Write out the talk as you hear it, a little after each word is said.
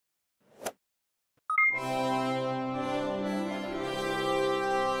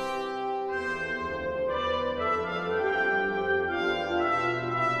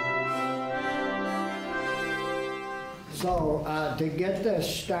So to get this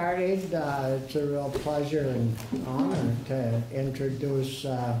started, it's a real pleasure and honor to introduce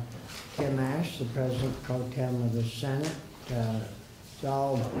Tim Ash, the President Pro Tem of the Senate.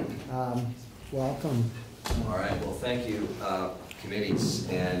 Welcome. All right, well, thank you, committees,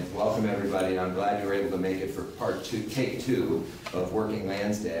 and welcome everybody. I'm glad you were able to make it for take two of Working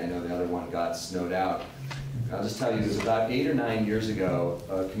Lands Day. I know the other one got snowed out. I'll just tell you, it was about 8 or 9 years ago,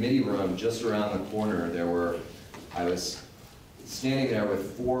 a committee room just around the corner, I was standing there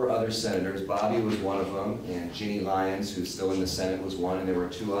with 4 other senators. Bobby was one of them, and Jeannie Lyons, who's still in the Senate, was one, and there were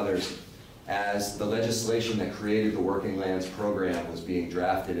 2 others, as the legislation that created the Working Lands program was being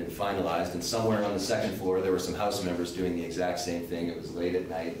drafted and finalized. And somewhere on the second floor, there were some House members doing the exact same thing. It was late at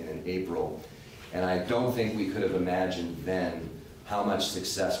night and in April. And I don't think we could have imagined then how much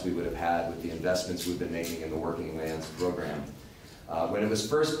success we would have had with the investments we've been making in the Working Lands program. When it was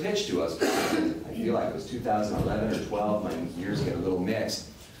first pitched to us, I feel like it was 2011 or 12, my years get a little mixed,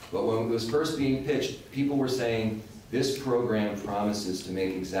 but when it was first being pitched, people were saying, this program promises to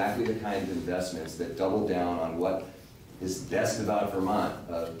make exactly the kind of investments that double down on what is best about Vermont,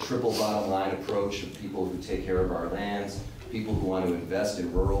 a triple bottom line approach of people who take care of our lands, people who want to invest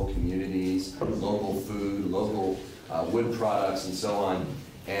in rural communities, local food, local wood products, and so on.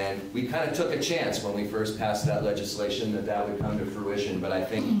 And we kind of took a chance when we first passed that legislation that would come to fruition, but I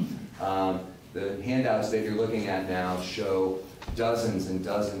think the handouts that you're looking at now show dozens and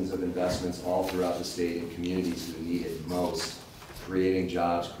dozens of investments all throughout the state in communities who need it most, creating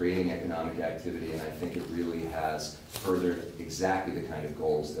jobs, creating economic activity, and I think it really has furthered exactly the kind of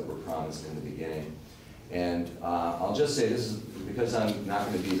goals that were promised in the beginning. And I'll just say, this is because I'm not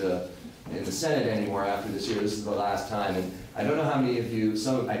going to be in the Senate anymore after this year, this is the last time, and I don't know how many of you,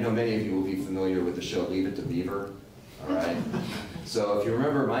 I know many of you will be familiar with the show Leave It to Beaver, all right? So if you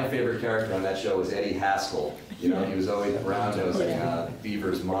remember, my favorite character on that show was Eddie Haskell. You know, he was always brown-nosing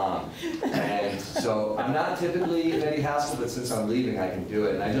Beaver's mom. And so I'm not typically Eddie Haskell, but since I'm leaving, I can do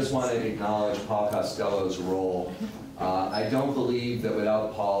it. And I just want to acknowledge Paul Costello's role. I don't believe that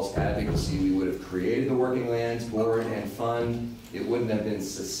without Paul's advocacy, we would have created the Working Lands Board and Fund. It wouldn't have been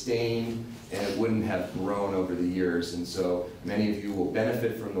sustained, and it wouldn't have grown over the years. And so many of you will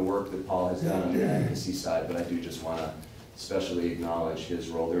benefit from the work that Paul has done on the advocacy side, but I do just want to especially acknowledge his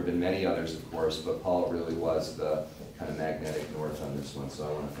role. There have been many others, of course, but Paul really was the kind of magnetic north on this one, so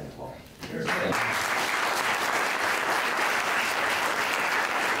I want to thank Paul.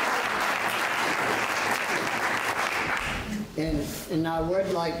 And I would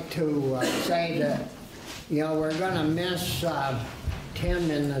like to say that, you know, we're going to miss Tim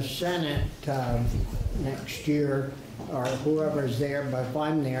in the Senate next year, or whoever's there, but if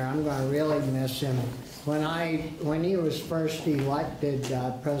I'm there, I'm going to really miss him. When he was first elected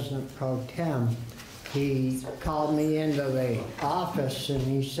President Pro Tem, he called me into the office and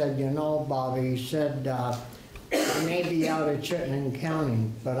he said, you know, Bobby, he said, I may be out of Chittenden County,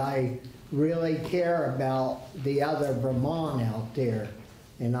 but I really care about the other Vermont out there.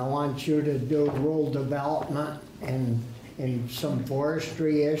 And I want you to do rural development and some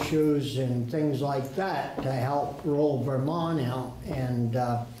forestry issues and things like that to help rural Vermont out. And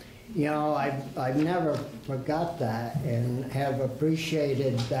you know, I've never forgot that and have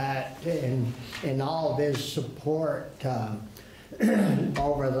appreciated that and all of his support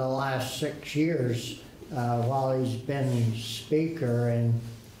over the last 6 years while he's been Speaker, and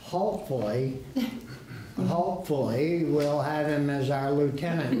hopefully we'll have him as our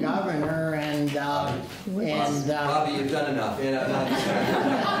Lieutenant Governor, and Bobby, you've done enough.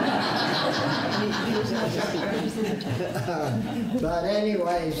 But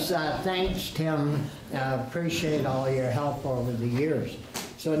anyways, thanks, Tim. Appreciate all your help over the years.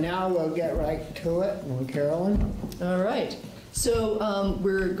 So now we'll get right to it. And Carolyn? All right. So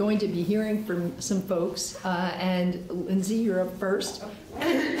we're going to be hearing from some folks, and Lindsay, you're up first.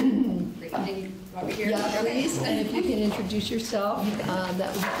 Yeah, please, and if you can introduce yourself,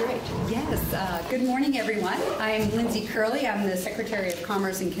 that would be great. Yes, good morning, everyone. I'm Lindsay Curley. I'm the Secretary of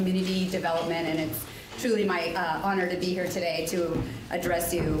Commerce and Community Development, and it's truly my honor to be here today to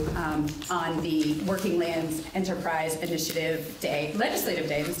address you on the Working Lands Enterprise Initiative Day, Legislative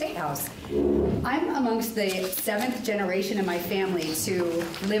Day in the State House. I'm amongst the 7th generation in my family to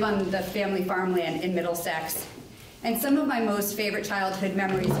live on the family farmland in Middlesex. And some of my most favorite childhood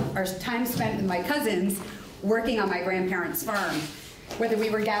memories are time spent with my cousins working on my grandparents' farm. Whether we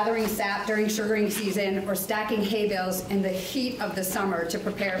were gathering sap during sugaring season or stacking hay bales in the heat of the summer to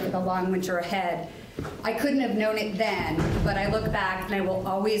prepare for the long winter ahead, I couldn't have known it then, but I look back and I will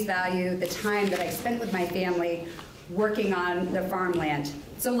always value the time that I spent with my family working on the farmland.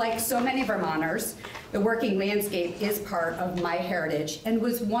 So like so many Vermonters, the working landscape is part of my heritage and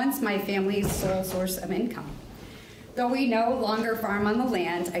was once my family's sole source of income. Though we no longer farm on the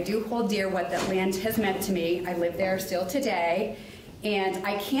land, I do hold dear what that land has meant to me. I live there still today, and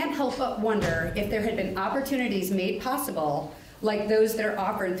I can't help but wonder if there had been opportunities made possible like those that are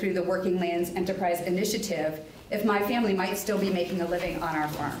offered through the Working Lands Enterprise Initiative, if my family might still be making a living on our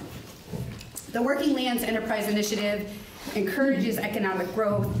farm. The Working Lands Enterprise Initiative encourages economic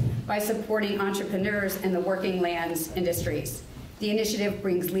growth by supporting entrepreneurs in the working lands industries. The initiative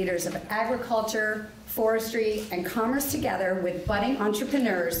brings leaders of agriculture, forestry, and commerce together with budding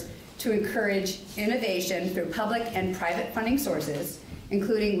entrepreneurs to encourage innovation through public and private funding sources,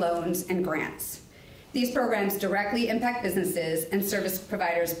 including loans and grants. These programs directly impact businesses and service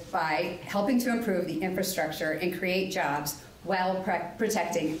providers by helping to improve the infrastructure and create jobs while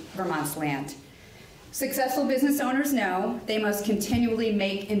protecting Vermont's land. Successful business owners know they must continually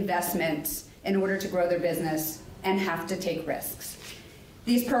make investments in order to grow their business and have to take risks.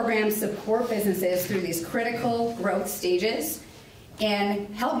 These programs support businesses through these critical growth stages and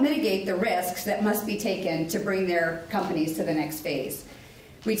help mitigate the risks that must be taken to bring their companies to the next phase.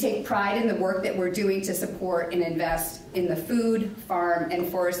 We take pride in the work that we're doing to support and invest in the food, farm, and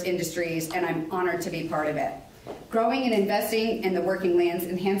forest industries, and I'm honored to be part of it. Growing and investing in the working lands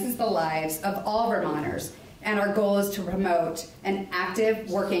enhances the lives of all Vermonters, and our goal is to promote an active,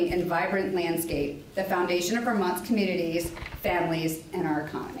 working, and vibrant landscape, the foundation of Vermont's communities, families, and our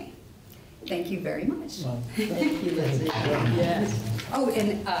economy. Thank you very much. Well, thank you, Lindsay. Yes. Oh,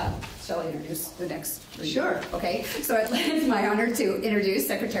 and shall I introduce the next? Sure. Okay, so it's my honor to introduce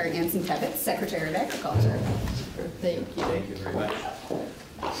Secretary Anson Tebbetts, Secretary of Agriculture. Thank you. Thank you very much.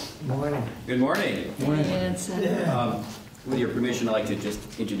 Morning. Good morning. Anson. With your permission, I'd like to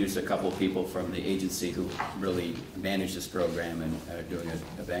just introduce a couple of people from the agency who really manage this program and are doing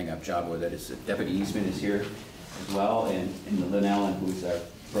a bang-up job with it. It's Deputy Eastman is here as well, and Lynn Allen, who's our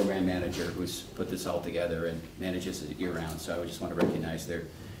program manager, who's put this all together and manages it year-round. So I just want to recognize their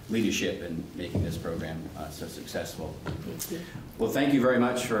leadership in making this program so successful. Thank you. Well, thank you very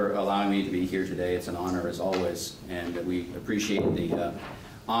much for allowing me to be here today. It's an honor as always, and we appreciate the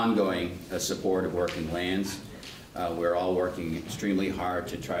ongoing support of Working Lands. We're all working extremely hard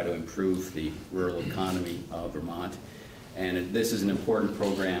to try to improve the rural economy of Vermont, and this is an important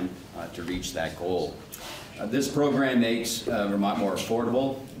program to reach that goal. This program makes Vermont more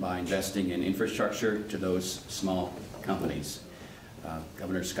affordable by investing in infrastructure to those small companies.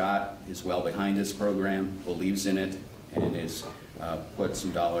 Governor Scott is well behind this program, believes in it, and has put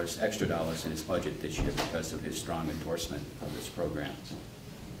some extra dollars in his budget this year because of his strong endorsement of this program.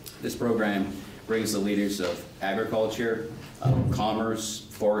 This program brings the leaders of agriculture, commerce,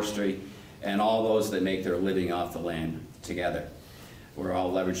 forestry, and all those that make their living off the land together. We're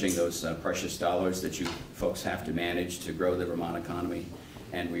all leveraging those precious dollars that you folks have to manage to grow the Vermont economy,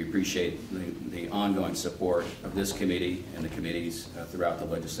 and we appreciate the ongoing support of this committee and the committees throughout the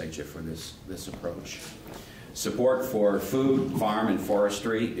legislature for this approach. Support for food, farm, and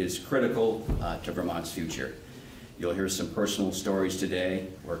forestry is critical to Vermont's future. You'll hear some personal stories today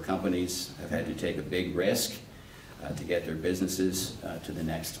where companies have had to take a big risk to get their businesses to the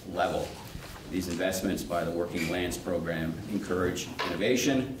next level. These investments by the Working Lands program encourage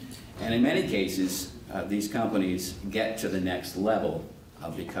innovation, and in many cases, these companies get to the next level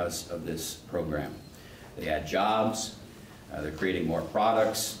because of this program. They add jobs, they're creating more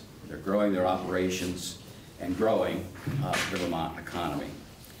products, they're growing their operations, and growing the Vermont economy.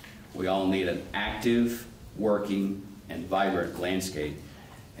 We all need an active, working, and vibrant landscape,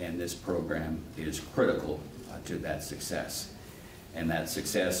 and this program is critical to that success. And that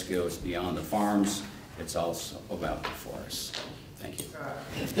success goes beyond the farms, it's also about the forests. Thank you.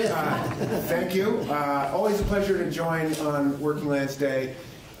 Thank you. Always a pleasure to join on Working Lands Day.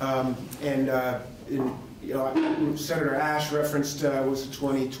 Senator Ash referenced was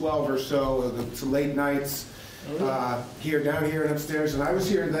 2012 or so, some late nights down here and upstairs. And I was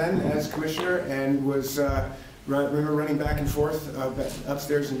here then as commissioner and was remember running back and forth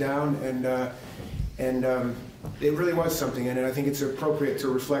upstairs and down, and it really was something. And I think it's appropriate to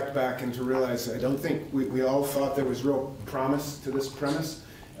reflect back and to realize I don't think we all thought there was real promise to this premise,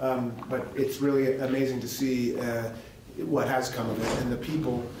 but it's really amazing to see what has come of it and the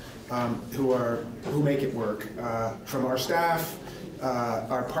people who make it work, from our staff,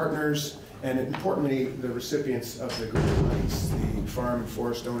 our partners, and importantly, the recipients of the grant monies, the farm and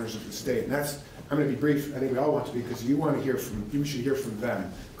forest owners of the state. And that's, I'm going to be brief. I think we all want to be, because you should hear from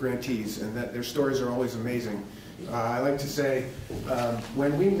them, grantees, and that their stories are always amazing. I like to say,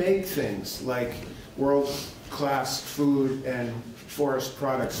 when we make things like World class food and forest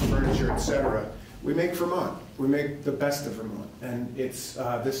products, furniture, etc. We make Vermont. We make the best of Vermont. And it's,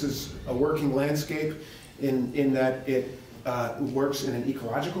 this is a working landscape in that it works in an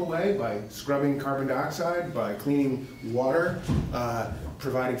ecological way by scrubbing carbon dioxide, by cleaning water,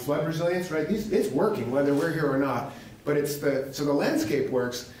 providing flood resilience, right? It's working whether we're here or not. But it's so the landscape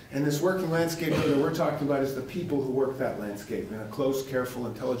works, and this working landscape that we're talking about is the people who work that landscape in a close, careful,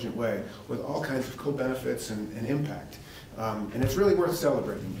 intelligent way with all kinds of co-benefits and impact. And it's really worth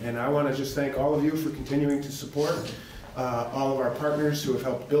celebrating. And I want to just thank all of you for continuing to support all of our partners who have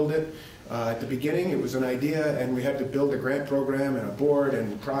helped build it. At the beginning, it was an idea, and we had to build a grant program and a board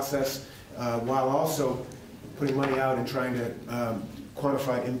and process while also putting money out and trying to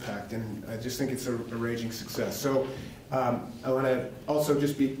quantify impact. And I just think it's a raging success. So I want to also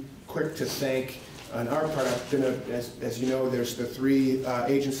just be quick to thank, on our part, I've been as you know, there's the 3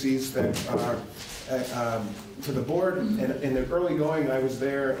 agencies that are to the board. And in the early going, I was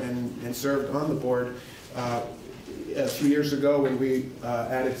there and served on the board. A few years ago, when we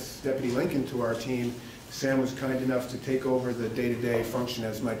added Deputy Lincoln to our team, Sam was kind enough to take over the day-to-day function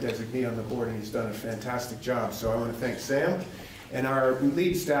as my designee on the board, and he's done a fantastic job. So I want to thank Sam. And our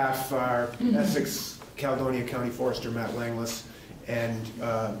lead staff, our Essex Caledonia County Forester, Matt Langless, and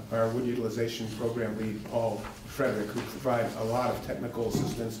our wood utilization program lead, Paul Frederick, who provide a lot of technical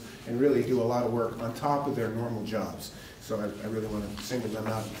assistance and really do a lot of work on top of their normal jobs. So I really want to single them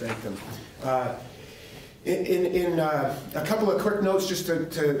out and thank them. In a couple of quick notes, just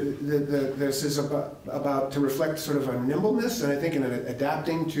this is about to reflect sort of a nimbleness, and I think in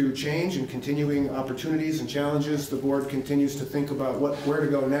adapting to change and continuing opportunities and challenges, the board continues to think about where to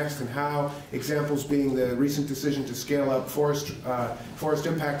go next and how. Examples being the recent decision to scale up forest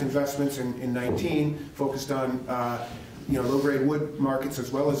impact investments in 19, focused on low-grade wood markets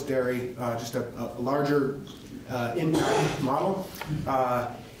as well as dairy, just a larger impact model.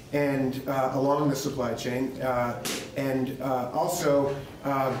 And along the supply chain. Also,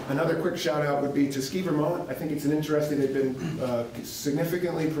 another quick shout out would be to Ski Vermont. I think it's an interesting, they've been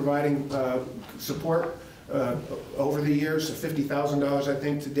significantly providing support over the years, $50,000 I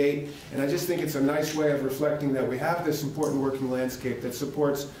think to date. And I just think it's a nice way of reflecting that we have this important working landscape that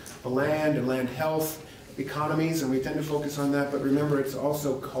supports the land and land health, economies, and we tend to focus on that, but remember it's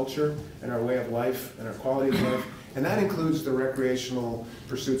also culture and our way of life and our quality of life. And that includes the recreational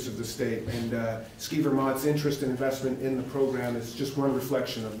pursuits of the state. And Ski Vermont's interest and investment in the program is just one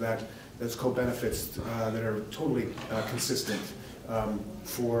reflection of that, those co-benefits that are totally consistent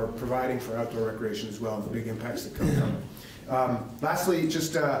for providing for outdoor recreation as well, and the big impacts that come from it. Lastly,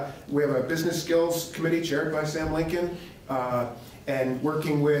 just we have a business skills committee chaired by Sam Lincoln, and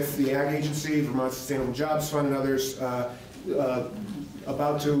working with the Ag Agency, Vermont Sustainable Jobs Fund, and others,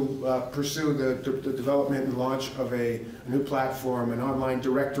 about to pursue the development and launch of a new platform, an online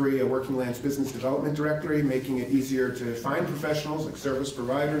directory, a working lands business development directory, making it easier to find professionals like service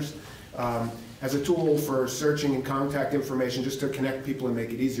providers, as a tool for searching and contact information, just to connect people and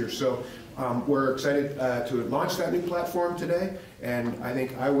make it easier. So we're excited to launch that new platform today, and I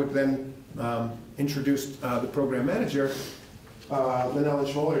think I would then introduce the program manager, Lynn Ellen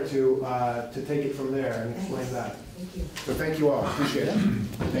Schmoller, to take it from there and explain that. Thank you. So thank you all. Appreciate it.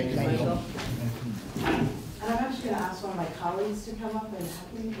 Thank you. And I'm actually going to ask one of my colleagues to come up and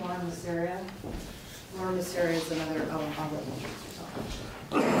help me, Laura Masseria. Laura Masseria is another, I'll let you introduce yourself.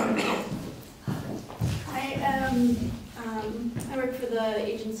 I work for the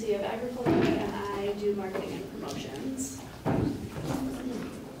Agency of Agriculture, and I do marketing and promotions.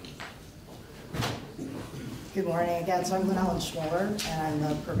 Good morning again. So I'm Lynn Ellen Schmoller, and I'm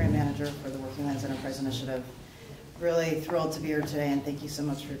the program manager for the Working Lands Enterprise Initiative. Really thrilled to be here today, and thank you so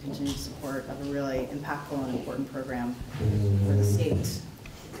much for your continued support of a really impactful and important program for the state.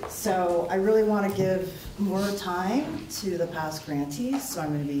 So I really want to give more time to the past grantees, so I'm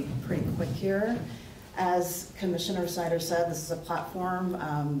going to be pretty quick here. As Commissioner Snyder said, this is a platform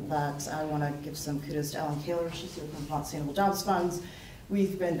that I want to give some kudos to Ellen Kaler. She's here from Vermont Sustainable Jobs Funds.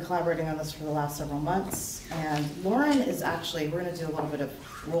 We've been collaborating on this for the last several months, and Lauren is actually, we're going to do a little bit of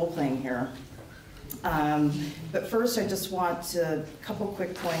role playing here. But first, I just want to, a couple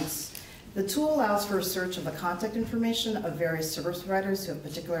quick points. The tool allows for a search of the contact information of various service providers who have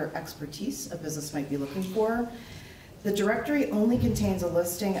particular expertise a business might be looking for. The directory only contains a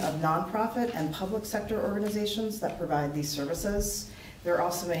listing of nonprofit and public sector organizations that provide these services. There are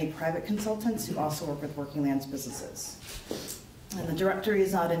also many private consultants who also work with working lands businesses. And the directory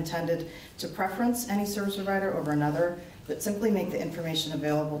is not intended to preference any service provider over another, but simply make the information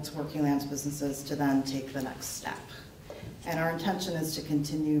available to working lands businesses to then take the next step. and our intention is to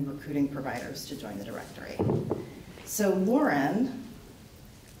continue recruiting providers to join the directory. So Lauren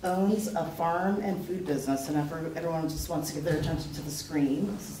owns a farm and food business, and if everyone just wants to give their attention to the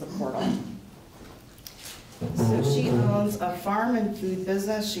screen, this is the portal. So she owns a farm and food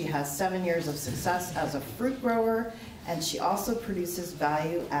business. She has 7 years of success as a fruit grower, and she also produces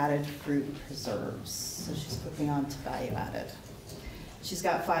value-added fruit preserves. So she's clicking on to value-added. She's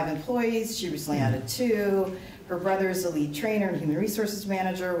got 5 employees. She recently added 2. Her brother is the lead trainer and human resources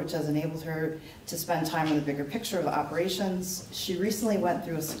manager, which has enabled her to spend time on the bigger picture of the operations. She recently went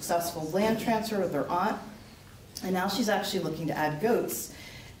through a successful land transfer with her aunt, and now she's actually looking to add goats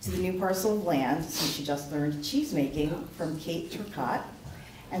to the new parcel of land, since she just learned cheese making from Kate Turcotte.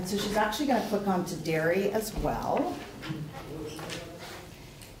 And so she's actually going to click on to dairy as well.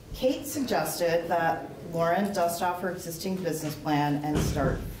 Kate suggested that Lauren dust off her existing business plan and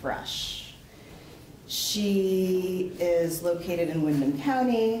start fresh. She is located in Windham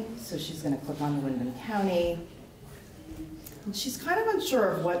County, so she's going to click on Windham County. And she's kind of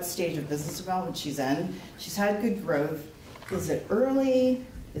unsure of what stage of business development she's in. She's had good growth. Is it early?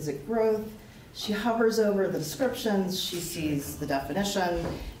 Is it growth? She hovers over the descriptions, she sees the definition,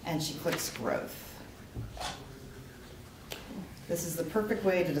 and she clicks growth. This is the perfect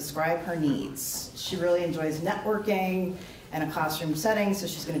way to describe her needs. She really enjoys networking and a classroom setting, so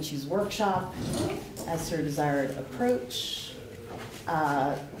she's going to choose workshop as her desired approach.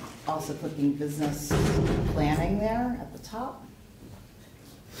 Also clicking business planning there at the top.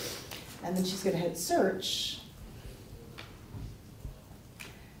 And then she's going to hit search.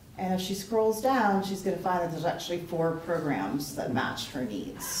 And as she scrolls down, she's going to find that there's actually 4 programs that match her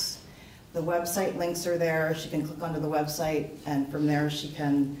needs. The website links are there. She can click onto the website, and from there she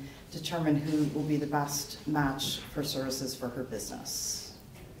can determine who will be the best match for services for her business.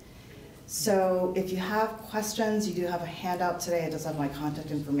 So if you have questions, you do have a handout today. It does have my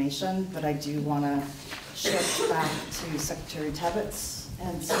contact information, but I do want to shift back to Secretary Tebbets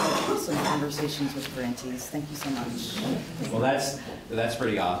and some conversations with grantees. Thank you so much. Well, that's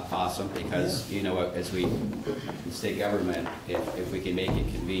pretty awesome, because, you know, as we, in state government, if we can make it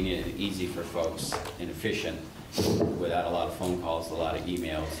convenient and easy for folks and efficient without a lot of phone calls, a lot of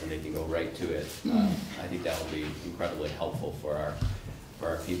emails, so they can go right to it, I think that will be incredibly helpful for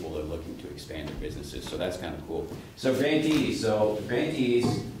our people that are looking to expand their businesses. So that's kind of cool. So grantees, I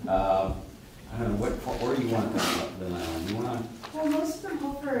don't know, where do you want them? You want to? Well, most of them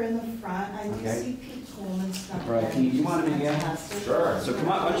hope are in the front. I do see Pete Coleman's stuff. Right, there. Pete, you want to be in? Sure. So come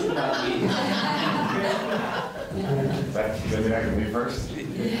on, why don't you come out, Pete? Maybe I can be first?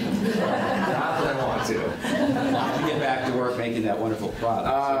 Not that I want to. Why don't you get back to work making that wonderful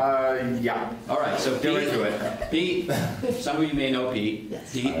product? Yeah. All right, so Get right to it. Pete, some of you may know Pete.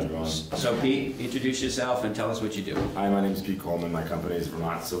 Yes. Pete, Hi, everyone. so Pete, introduce yourself and tell us what you do. Hi, my name is Pete Coleman. My company is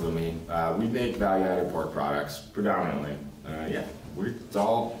Vermont. We make value-added pork products predominantly. It's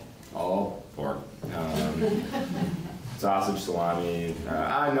all pork. Sausage, salami.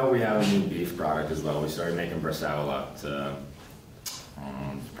 I know we have a new beef product as well. We started making bresaola. It's a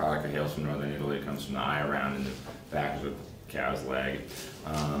product that hails from northern Italy. It comes from the eye around in the back of a cow's leg.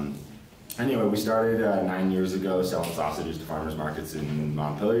 Anyway, we started 9 years ago selling sausages to farmers markets in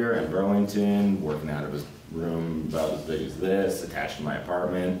Montpelier and Burlington, working out of a room about as big as this, attached to my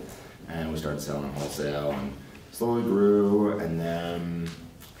apartment, and we started selling them wholesale and slowly grew, and then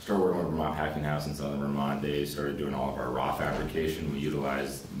started working with Vermont Packing House in Southern Vermont. They started doing all of our raw fabrication. We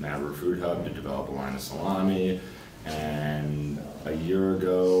utilized Maverick Food Hub to develop a line of salami, and a year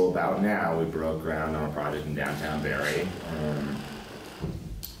ago, about now, we broke ground on a project in downtown Barrie.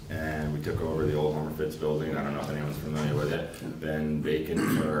 And we took over the old Homer Fitz building. I don't know if anyone's familiar with it. Been vacant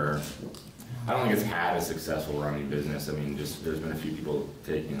for, I don't think it's had a successful running business. I mean, just there's been a few people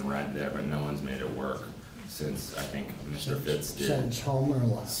taking the rent there, but no one's made it work since, I think, Mr. Fitz did. Since Homer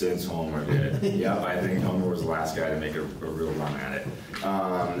left. Since Homer did. Yep, I think Homer was the last guy to make a real run at it.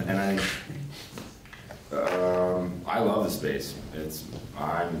 And I love the space.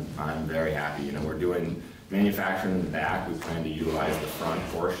 I'm very happy. You know, we're doing manufacturing in the back. We plan to utilize the front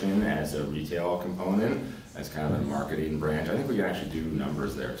portion as a retail component, as kind of a marketing branch. I think we can actually do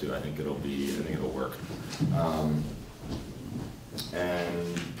numbers there too. I think it'll work.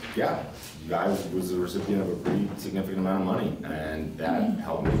 And yeah, you guys was the recipient of a pretty significant amount of money, and that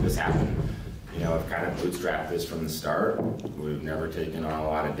helped make this happen. You know, I've kind of bootstrapped this from the start. We've never taken on a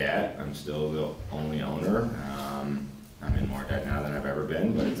lot of debt. I'm still the only owner. I'm in more debt now than I've ever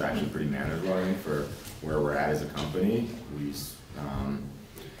been, but it's actually pretty manageable, I think, for where we're at as a company.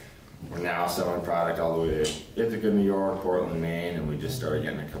 We're now selling product all the way to Ithaca, New York, Portland, Maine, and we just started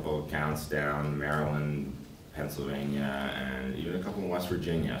getting a couple accounts down Maryland, Pennsylvania, and even a couple in West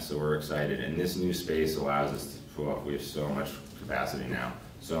Virginia. So we're excited, and this new space allows us to pull up. We have so much capacity now,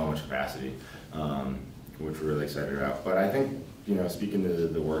 so much capacity, which we're really excited about. But I think, you know, speaking to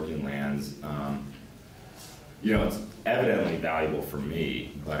the working lands, you know, it's evidently valuable for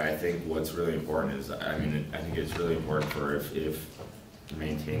me, but I think what's really important is, I mean, I think it's really important for if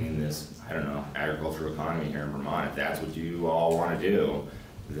maintaining this, I don't know, agricultural economy here in Vermont, if that's what you all want to do,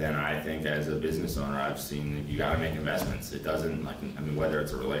 then I think as a business owner, I've seen that you got to make investments. It doesn't, like, I mean, whether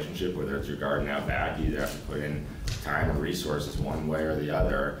it's a relationship, whether it's your garden out back, you either have to put in time and resources one way or the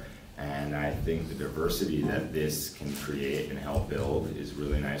other. And I think the diversity that this can create and help build is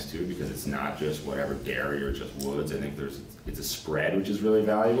really nice too, because it's not just whatever dairy or just woods. I think it's a spread, which is really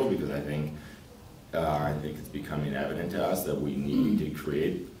valuable, because I think it's becoming evident to us that we need to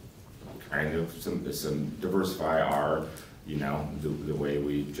create kind of some diversify our, you know, the way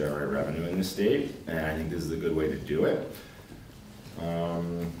we generate revenue in the state, and I think this is a good way to do it.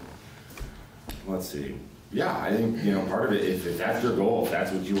 Let's see. Yeah, I think, you know, part of it, if that's your goal, if that's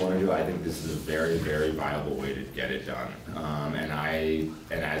what you want to do, I think this is a very, very viable way to get it done. And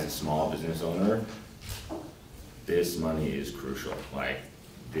as a small business owner, this money is crucial. Like,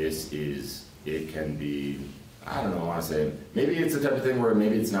 it can be, I don't know, I want to say, maybe it's the type of thing where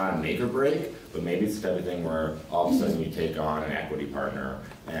maybe it's not a make or break, but maybe it's the type of thing where all of a sudden you take on an equity partner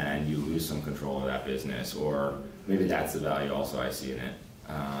and you lose some control of that business, or maybe that's the value also I see in it.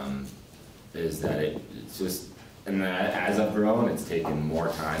 Is that it's just, and as I've grown, it's taken more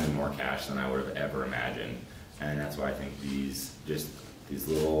time and more cash than I would have ever imagined. And that's why I think these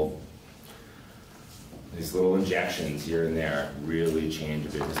little injections here and there really change a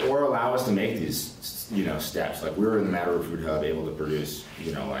business, or allow us to make these, you know, steps. Like, we were in the Matter of Food Hub able to produce,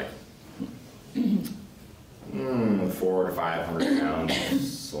 you know, like 400 to 500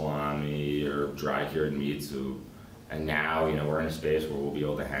 pounds salami or dry cured meats. And now, you know, we're in a space where we'll be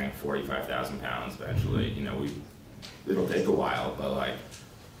able to hang 45,000 pounds eventually. You know, it'll take a while, but like,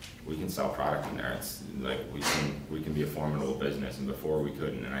 we can sell product in there. It's like, we can be a formidable business, and before we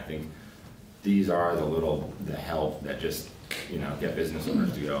couldn't. And I think these are the help that just, you know, get business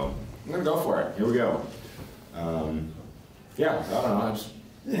owners to go, I'm gonna go for it, here we go. Yeah, I don't know, I just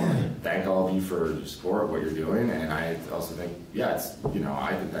thank all of you for the support, what you're doing, and I also think, yeah, it's, you know, I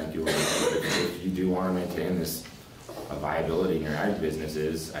can thank you if you do want to maintain this viability in your ag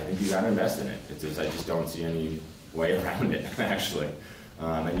businesses. I think you got to invest in it. It's just, I just don't see any way around it, actually.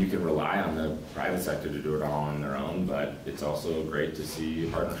 And you can rely on the private sector to do it all on their own, but it's also great to see a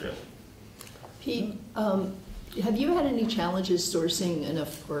partnership. Pete, have you had any challenges sourcing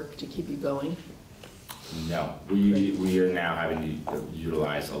enough pork to keep you going? No, we are now having to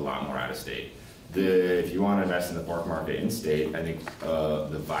utilize a lot more out of state. If you want to invest in the pork market in state, I think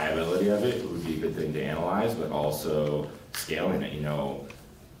the viability of it would be a good thing to analyze, but also scaling it. You know,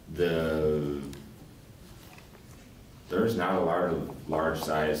 there's not a large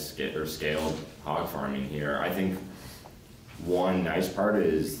size or scaled hog farming here. I think one nice part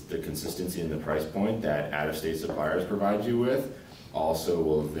is the consistency in the price point that out-of-state suppliers provide you with. Also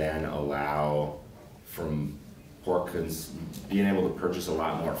will then allow from pork being able to purchase a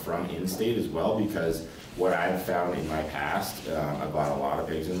lot more from in-state as well, because what I've found in my past, I bought a lot of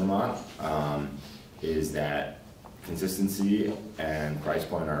pigs in Vermont, is that consistency and price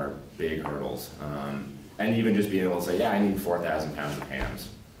point are big hurdles. And even just being able to say, yeah, I need 4,000 pounds of hams.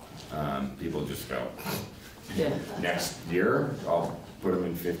 People just go, Yeah. Next year, I'll put them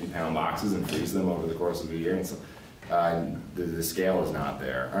in 50-pound boxes and freeze them over the course of a year. And so, the scale is not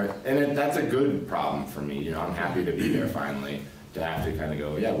there. All right. And that's a good problem for me. You know, I'm happy to be there finally, to have to kind of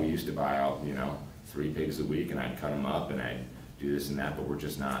go, yeah, we used to buy out, you know, 3 pigs a week, and I'd cut them up and I'd do this and that, but we're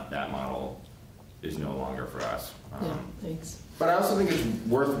just not, that model is no longer for us. Yeah, thanks. But I also think it's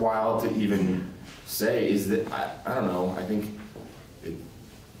worthwhile to even say is that, I don't know, I think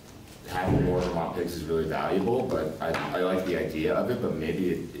having more Vermont pigs is really valuable, but I like the idea of it, but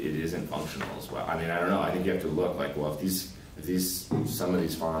maybe it isn't functional as well. I mean, I don't know, I think you have to look like, well, if some of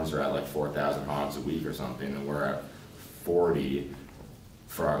these farms are at like 4,000 hogs a week or something, and we're at 40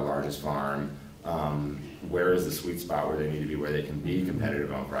 for our largest farm, where is the sweet spot where they need to be, where they can be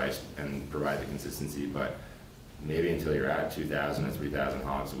competitive on price and provide the consistency, but maybe until you're at 2,000 or 3,000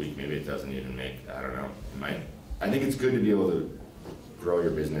 hogs a week, maybe it doesn't even make, I don't know, I think it's good to be able to grow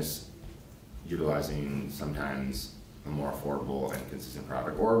your business utilizing sometimes a more affordable and consistent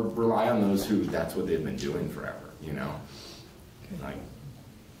product, or rely on those who that's what they've been doing forever, you know? Okay. Like,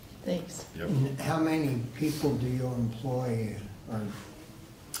 Thanks. yep. How many people do you employ?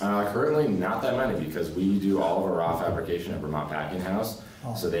 Currently, not that many, because we do all of our raw fabrication at Vermont Packing House,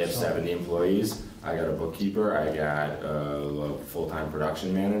 Oh, So they have so- 70 employees. I got a bookkeeper, I got a full-time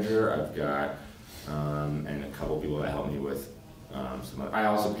production manager, I've got, and a couple people that help me with I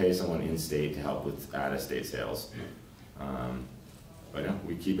also pay someone in-state to help with out-of-state sales. But yeah,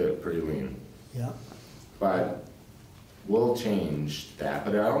 we keep it pretty lean. Yeah. But we'll change that,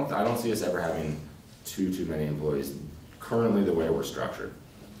 but I don't see us ever having too many employees currently the way we're structured.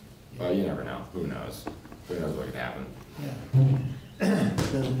 But you never know, who knows? Who knows what could happen? Yeah.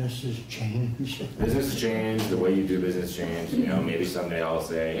 Businesses change. Business change, the way you do business change, you know, maybe someday I'll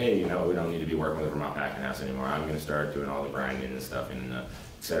say, hey, you know, we don't need to be working with Vermont Packing House anymore. I'm gonna start doing all the grinding and stuff and et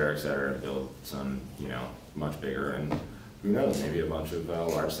cetera, and build some, you know, much bigger, and who knows, maybe a bunch of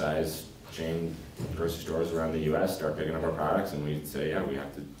large size chain grocery stores around the US start picking up our products and we say, yeah, we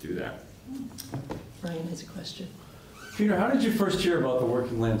have to do that. Brian has a question. Peter, how did you first hear about the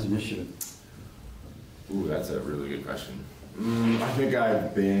Working Lands Initiative? Ooh, that's a really good question. I think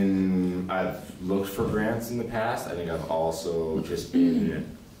I've looked for grants in the past. I think I've also just been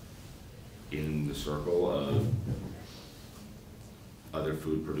in the circle of other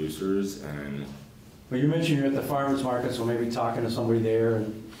food producers and. Well, you mentioned you're at the farmer's market, so maybe talking to somebody there.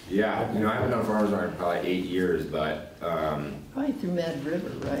 And Yeah, you know, I haven't done farmer's market for probably 8 years, but. Probably through Mad River,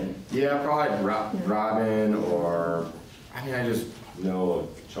 right? Yeah, probably Robin or, I mean, I just know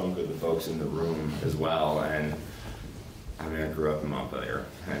a chunk of the folks in the room as well, and I mean, I grew up in Montpelier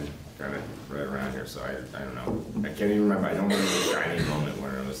and kind of right around here, so I don't know. I can't even remember. I don't remember the shining moment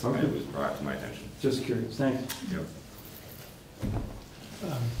when it was brought to my attention. just curious. Thanks. Yep.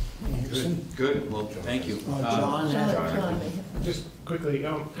 Anderson? Good, well, thank you. John? John may have- Just quickly,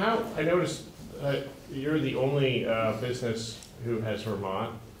 how, I noticed you're the only business who has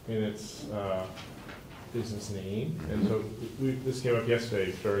Vermont in its business name, and so this came up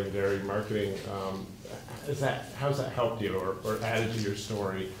yesterday during dairy marketing. How's that helped you or added to your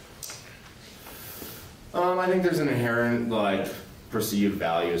story? I think there's an inherent, like, perceived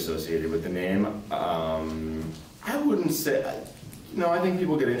value associated with the name. I wouldn't say, I think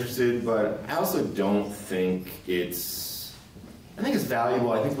people get interested, but I also don't think I think it's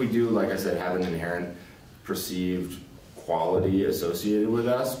valuable. I think we do, like I said, have an inherent perceived quality associated with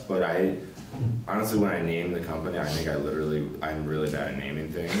us, but honestly, when I name the company, I think I'm really bad at naming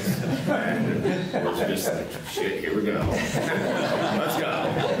things. And it's just like, shit, here we go. Let's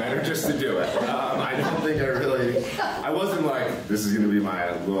go. Better just to do it. I don't think I wasn't like, this is going to be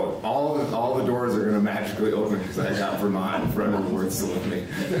my, well, all the doors are going to magically open because I got Vermont in front of the word salami.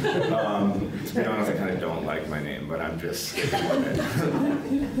 To be honest, I kind of don't like my name, but I'm just doing it.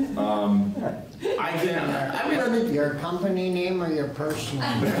 I think Your company name or your personal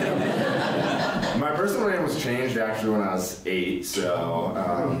name? my personal name was changed actually when I was 8,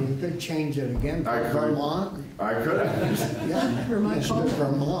 so. You could change it again. I could. Vermont? I could. Yeah, Vermont. Mr.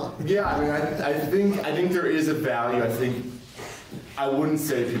 Vermont. Yeah, I mean, I think there is a value. I think I wouldn't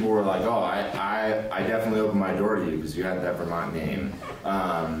say people were like, oh, I definitely opened my door to you because you had that Vermont name.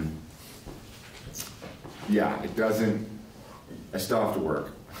 Yeah, it doesn't. I still have to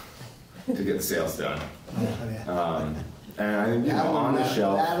work to get the sales done. And I think on the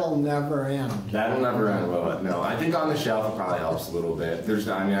shelf. That'll never end. That'll never end, will it? No, I think on the shelf it probably helps a little bit.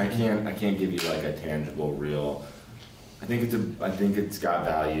 I can't give you like a tangible, real. I think it's got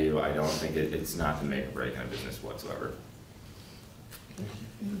value. I don't think it's not to make or break in a business whatsoever.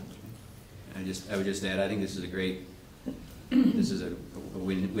 I would just add, I think this is a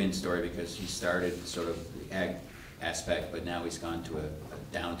win-win story because he started sort of the ag aspect, but now he's gone to a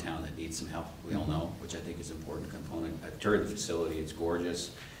downtown that needs some help, we all know, which I think is an important component. I've toured the facility, it's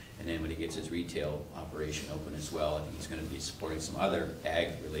gorgeous, and then when he gets his retail operation open as well, I think he's going to be supporting some other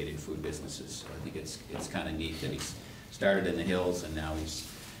ag-related food businesses. So I think it's kind of neat that he's started in the hills and now he's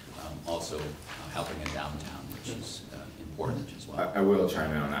also helping in downtown, which is important as well. I will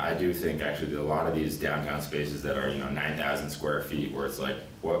chime in on that. I do think actually that a lot of these downtown spaces that are 9,000 square feet, where it's like,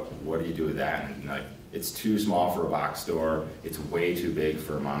 what do you do with that? And like, it's too small for a box store. It's way too big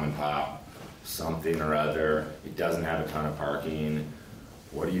for a mom and pop something or other. It doesn't have a ton of parking.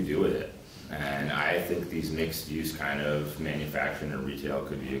 What do you do with it? And I think these mixed use kind of manufacturing and retail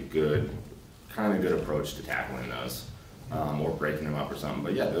could be a good approach to tackling those. Or breaking them up or something.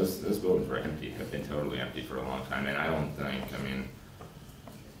 But yeah, those buildings were empty, have been totally empty for a long time. And I don't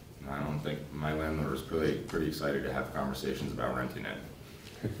think my landlord was pretty excited to have conversations about renting it.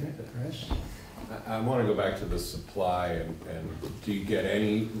 Chris? I want to go back to the supply and do you get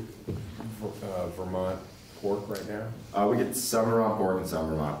any Vermont pork right now? We get some Vermont pork and some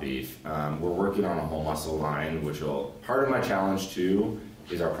Vermont beef. We're working on a whole muscle line, part of my challenge too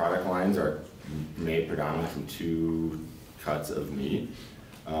is our product lines are made predominantly from 2 cuts of meat.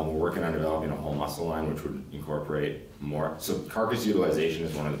 working on developing a whole muscle line, which would incorporate more. So carcass utilization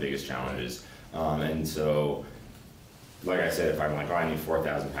is one of the biggest challenges. And so, like I said, if I'm like, oh, I need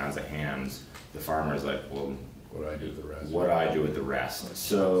 4,000 pounds of hams, the farmer's like, well, What do I do with the rest? what do I do with the rest?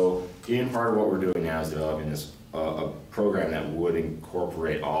 So in part of what we're doing now is developing this a program that would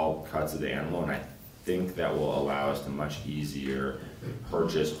incorporate all cuts of the animal, and I think that will allow us to much easier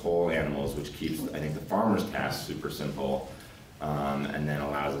purchase whole animals, which keeps, I think, the farmer's task super simple, and then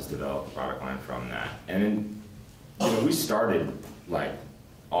allows us to develop a product line from that. And then, you know, we started like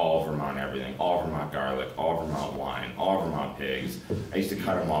all Vermont everything, all Vermont garlic, all Vermont wine, all Vermont pigs. I used to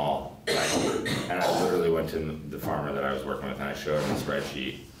cut them all, like, and I literally went to the farmer that I was working with and I showed him a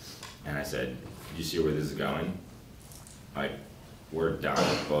spreadsheet, and I said, "Do you see where this is going? Like, we're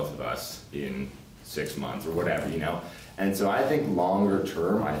done, both of us, in 6 months or whatever, you know?" And so I think longer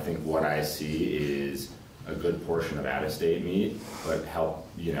term, I think what I see is a good portion of out-of-state meat, but help,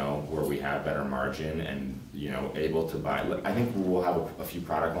 you know, where we have better margin and, you know, able to buy. I think we'll have a few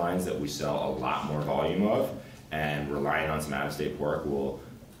product lines that we sell a lot more volume of, and relying on some out-of-state pork will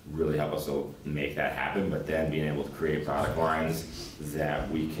really help us to make that happen, but then being able to create product lines that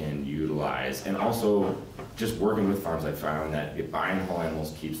we can utilize. And also, just working with farms, I found that buying whole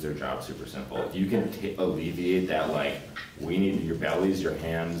animals keeps their job super simple. If you can alleviate that, like, we need your bellies, your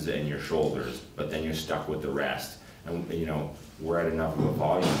hams, and your shoulders, but then you're stuck with the rest. And, you know, we're at enough of a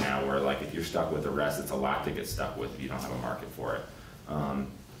volume now where, like, if you're stuck with the rest, it's a lot to get stuck with if you don't have a market for it.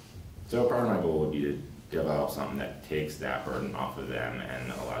 So part of my goal would be to develop something that takes that burden off of them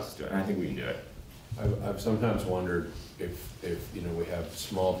and allows us to do it. And I think we can do it. I've sometimes wondered if you know, we have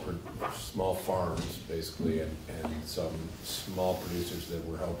small farms basically, and some small producers that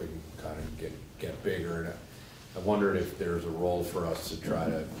we're helping kind of get bigger. And I wondered if there's a role for us to try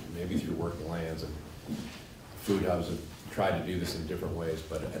to, maybe through Working Lands and food hubs, have tried to do this in different ways,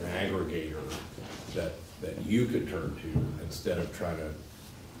 but an aggregator that you could turn to instead of trying to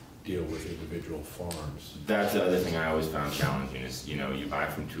deal with individual farms. That's the other thing I always found challenging is, you know, you buy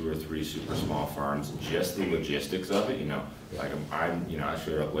from 2 or 3 super small farms, just the logistics of it, you know, like you know, I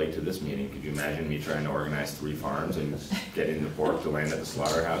showed up late to this meeting. Could you imagine me trying to organize 3 farms and getting the pork to land at the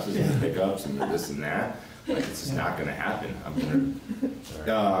slaughterhouses and the pickups and this and that? Like, it's just not gonna happen.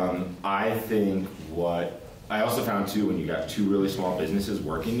 I think I also found too, when you got 2 really small businesses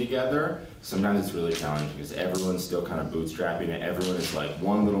working together, sometimes it's really challenging because everyone's still kind of bootstrapping it. Everyone is like,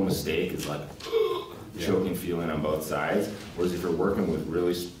 one little mistake is like choking feeling on both sides. Whereas if you're working with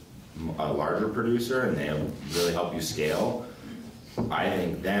really a larger producer and they really help you scale, I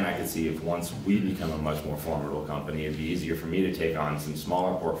think then I could see if once we become a much more formidable company, it'd be easier for me to take on some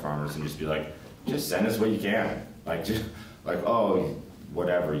smaller pork farmers and just be like, just send us what you can. Like, just like, oh,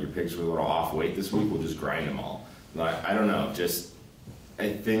 whatever, your pigs were a little off weight this week, we'll just grind them all. Like, I don't know, just,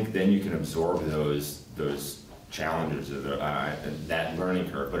 I think then you can absorb those challenges, or that learning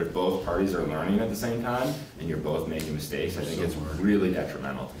curve. But if both parties are learning at the same time and you're both making mistakes, I think it's really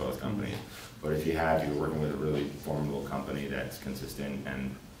detrimental to both companies. But if you're working with a really formidable company that's consistent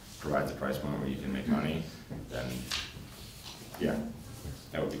and provides a price point where you can make money, then yeah,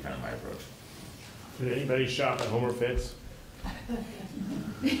 that would be kind of my approach. Did anybody shop at Homer Fitz?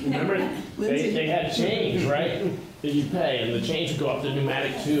 Remember, they had change, right? That you pay, and the change would go up the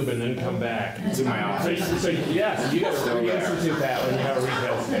pneumatic tube and then come back. It's in my office. So yeah, you got to institute that when you have a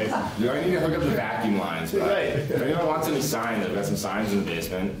retail space. You don't need to hook up the vacuum lines, but right. If anyone wants any signs, I've got some signs in the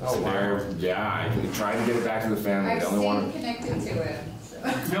basement. Oh, wow. Yeah, I can try to get it back to the family. I've stayed connected to him. So.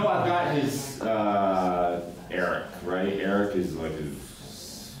 No, I've got his Eric, right? Eric is like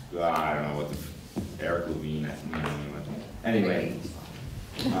his, I don't know what Eric Levine, I think. Anyway,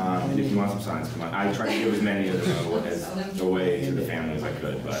 if you want some signs, come on. I tried to give as many of them as away to the family as I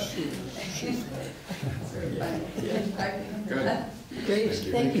could, but. Good. Great,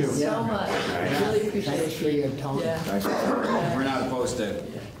 thank you so much. I really appreciate it. Thanks for your time. Yeah. We're not opposed to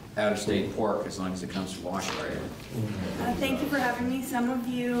out-of-state pork as long as it comes from Washington. Thank you for having me. Some of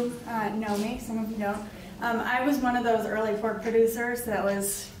you know me, some of you don't. I was one of those early pork producers that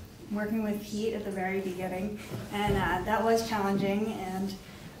was working with heat at the very beginning, and that was challenging, and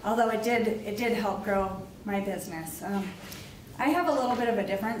although it did help grow my business. I have a little bit of a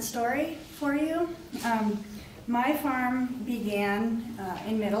different story for you. My farm began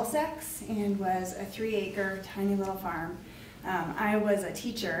in Middlesex and was a 3-acre tiny little farm. I was a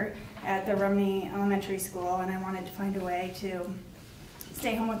teacher at the Rumney Elementary School, and I wanted to find a way to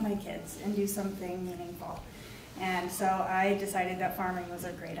stay home with my kids and do something meaningful. And so I decided that farming was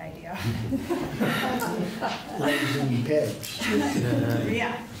a great idea. Raising pigs.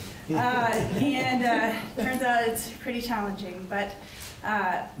 Yeah. And turns out it's pretty challenging. But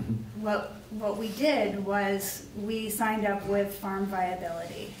what we did was we signed up with Farm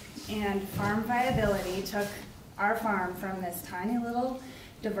Viability. And Farm Viability took our farm from this tiny little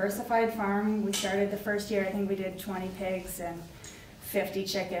diversified farm. We started the first year, I think we did 20 pigs and 50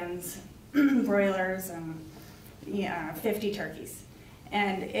 chickens, broilers, and 50 turkeys.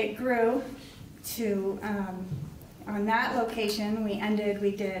 And it grew to, on that location, we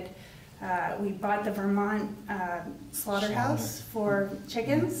bought the Vermont slaughterhouse for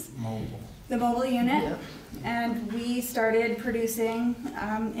chickens, the mobile unit, yep. And we started producing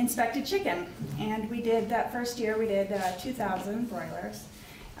inspected chicken. And we did, that first year, we did 2,000 broilers.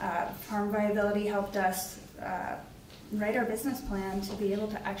 Farm Viability helped us write our business plan to be able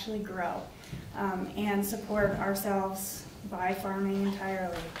to actually grow and support ourselves by farming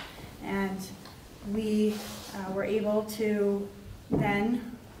entirely. And we were able to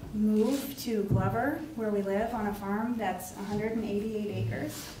then move to Glover, where we live on a farm that's 188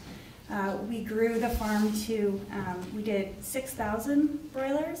 acres. We grew the farm to, we did 6,000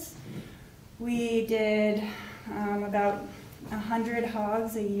 broilers. We did about 100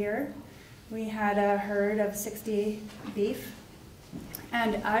 hogs a year. We had a herd of 60 beef.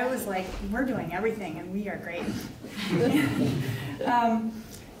 And I was like, we're doing everything and we are great.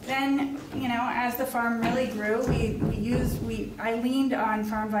 Then, you know, as the farm really grew, I leaned on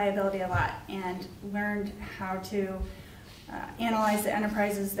Farm Viability a lot and learned how to analyze the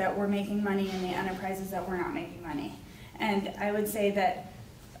enterprises that were making money and the enterprises that were not making money. And I would say that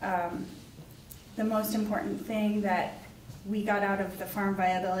the most important thing that we got out of the Farm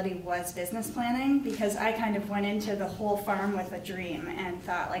Viability was business planning, because I kind of went into the whole farm with a dream and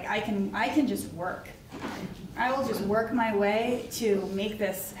thought, like, I can just work. I will just work my way to make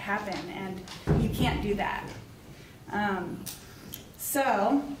this happen, and you can't do that.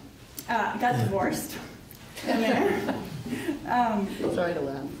 So, got divorced. Sorry to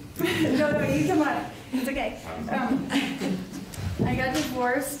laugh. No, you can laugh. It's okay. I got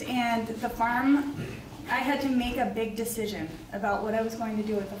divorced, and the farm, I had to make a big decision about what I was going to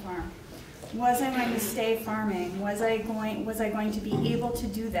do with the farm. Was I going to stay farming? Was I going to be able to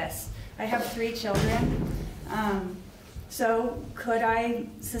do this? I have 3 children. So could I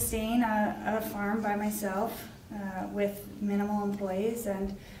sustain a farm by myself with minimal employees?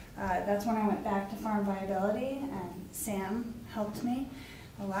 And that's when I went back to Farm Viability, and Sam helped me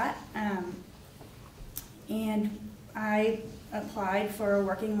a lot. And I applied for a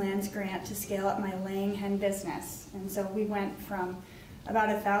Working Lands grant to scale up my laying hen business. And so we went from about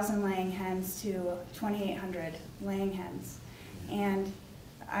 1,000 laying hens to 2,800 laying hens. And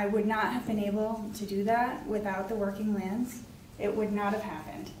I would not have been able to do that without the Working Lands. It would not have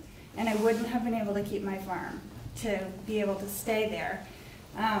happened. And I wouldn't have been able to keep my farm, to be able to stay there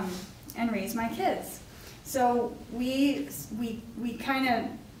and raise my kids. So we kind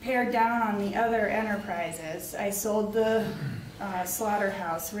of pared down on the other enterprises. I sold the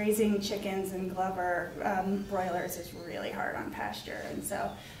slaughterhouse. Raising chickens in Glover, broilers is really hard on pasture. And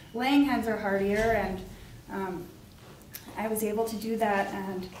so laying hens are hardier, and I was able to do that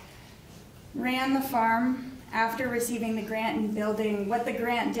and ran the farm after receiving the grant and building. What the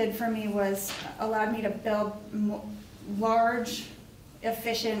grant did for me was allowed me to build large,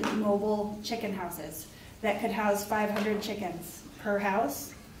 efficient, mobile chicken houses that could house 500 chickens per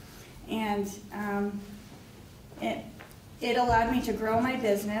house. And it allowed me to grow my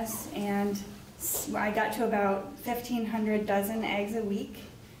business, and I got to about 1,500 dozen eggs a week.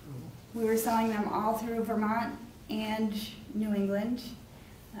 We were selling them all through Vermont and New England.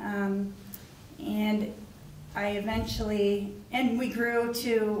 And I eventually, and we grew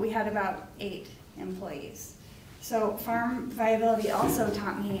to, we had about 8 employees. So Farm Viability also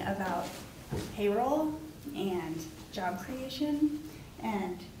taught me about payroll and job creation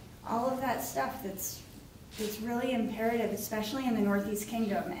and all of that stuff that's really imperative, especially in the Northeast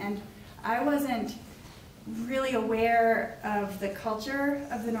Kingdom. And I wasn't really aware of the culture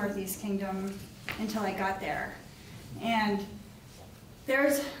of the Northeast Kingdom until I got there. And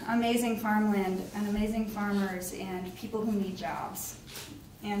there's amazing farmland and amazing farmers and people who need jobs.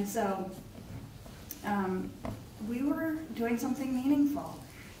 And so we were doing something meaningful.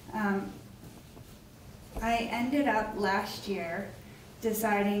 I ended up last year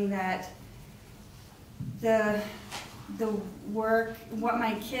deciding that the work, what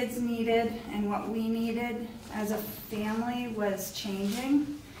my kids needed and what we needed as a family was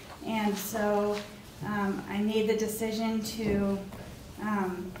changing. And so I made the decision to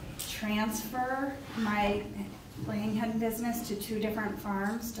transfer my laying hen business to 2 different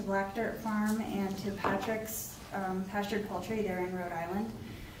farms, to Black Dirt Farm and to Patrick's pastured poultry there in Rhode Island.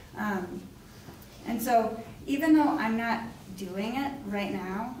 And so even though I'm not doing it right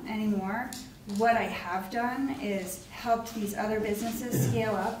now anymore. What I have done is helped these other businesses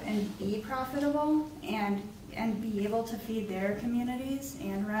scale up and be profitable and be able to feed their communities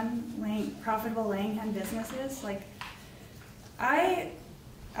and run profitable laying hen businesses. Like, I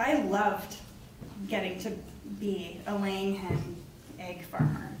loved getting to be a laying hen egg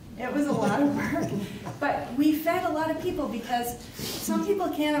farmer. It was a lot of work, but we fed a lot of people because some people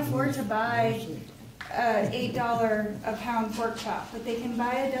can't afford to buy $8 a pound pork chop, but they can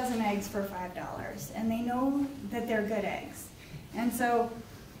buy a dozen eggs for $5, and they know that they're good eggs. And so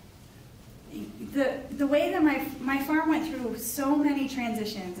the way that my farm went through so many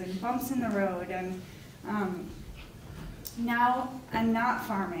transitions and bumps in the road, and now I'm not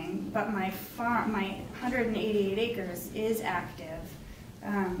farming, but my 188 acres is active.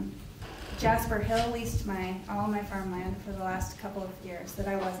 Jasper Hill leased all my farmland for the last couple of years that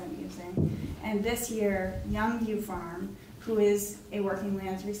I wasn't using. And this year, Youngview Farm, who is a Working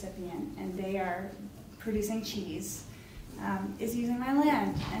Lands recipient, and they are producing cheese, is using my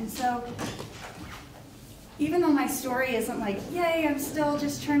land. And so, even though my story isn't like, yay, I'm still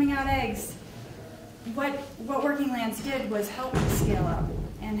just churning out eggs, what Working Lands did was help me scale up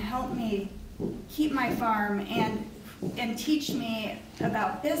and help me keep my farm and teach me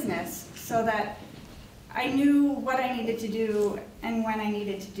about business so that I knew what I needed to do and when I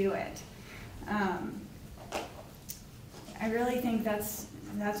needed to do it. I really think that's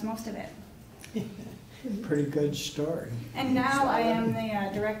most of it. Pretty good story. And now I am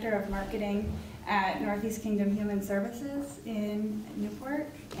the Director of Marketing at Northeast Kingdom Human Services in Newport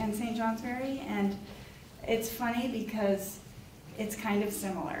and St. Johnsbury, and it's funny because it's kind of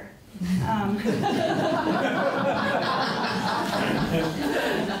similar.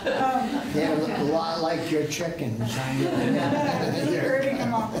 Yeah, a lot like your chickens. You're hurting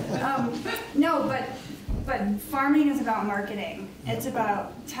them all. No, but farming is about marketing. It's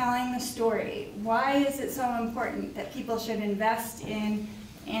about telling the story. Why is it so important that people should invest in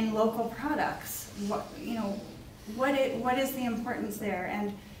local products? What is the importance there?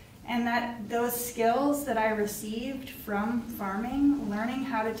 And that those skills that I received from farming, learning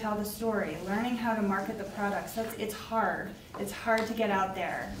how to tell the story, learning how to market the products, it's hard. It's hard to get out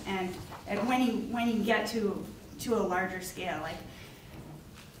there. And when you get to a larger scale, like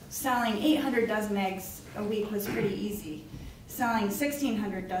selling 800 dozen eggs a week was pretty easy. Selling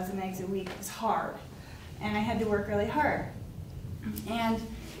 1,600 dozen eggs a week was hard. And I had to work really hard. And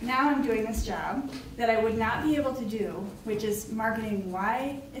now I'm doing this job that I would not be able to do, which is marketing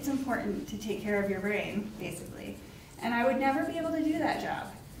why it's important to take care of your brain, basically. And I would never be able to do that job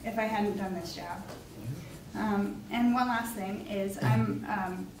if I hadn't done this job. And one last thing is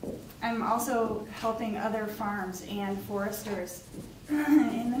I'm also helping other farms and foresters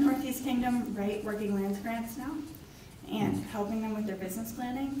in the Northeast Kingdom write Working Lands grants now and helping them with their business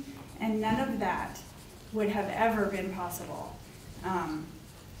planning. And none of that would have ever been possible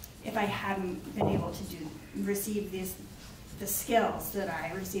if I hadn't been able to receive the skills that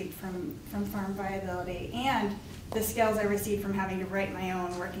I received from farm viability and the skills I received from having to write my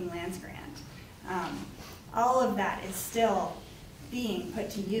own Working Lands grant. All of that is still being put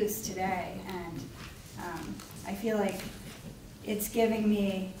to use today, and I feel like it's giving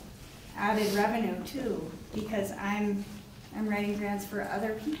me added revenue too, because I'm writing grants for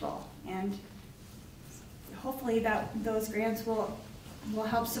other people, and hopefully those grants will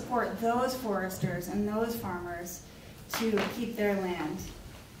help support those foresters and those farmers to keep their land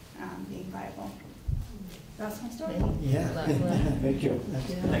being viable. That's my story. Yeah. Thank you.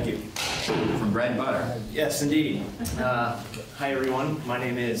 Thank you. From Bread and Butter. Yes, indeed. Hi, everyone. My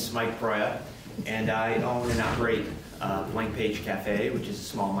name is Mike Broya, and I own and operate Blank Page Cafe, which is a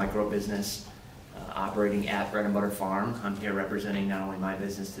small micro business operating at Bread and Butter Farm. I'm here representing not only my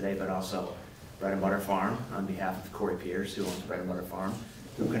business today, but also Bread and Butter Farm on behalf of Corey Pierce, who owns Bread and Butter Farm,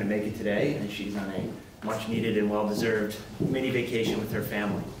 who couldn't make it today, and she's on a much needed and well-deserved mini vacation with her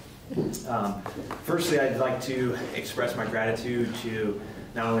family. Firstly, I'd like to express my gratitude to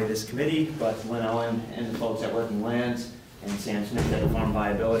not only this committee, but Lynn Owen and the folks at Working Lands and Sam Smith at Farm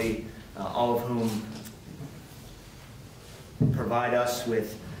Viability, all of whom provide us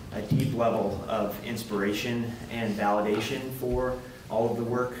with a deep level of inspiration and validation for all of the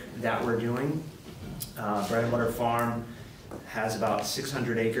work that we're doing. Bread and Butter Farm has about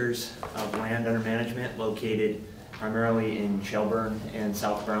 600 acres of land under management located primarily in Shelburne and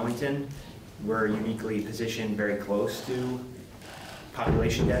South Burlington. We're uniquely positioned very close to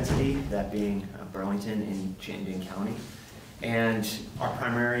population density, that being Burlington and Chittenden County. And our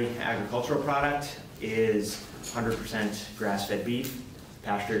primary agricultural product is 100% grass-fed beef,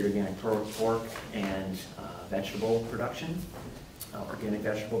 pastured organic pork, and vegetable production, organic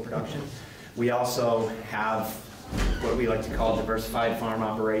vegetable production. We also have what we like to call diversified farm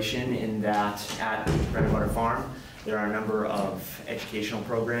operation, in that at Bread and Butter Farm, there are a number of educational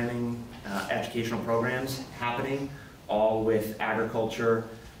programs happening, all with agriculture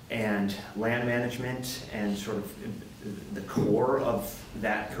and land management and sort of the core of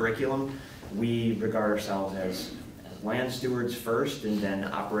that curriculum. We regard ourselves as land stewards first, and then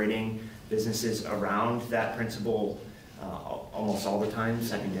operating businesses around that principle almost all the time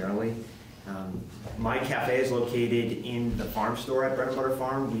secondarily. My cafe is located in the farm store at Bread and Butter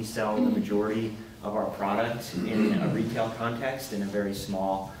Farm. We sell the majority of our product in a retail context in a very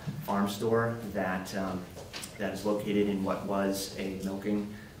small farm store that is located in what was a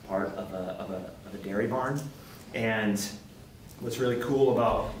milking part of a dairy barn. And what's really cool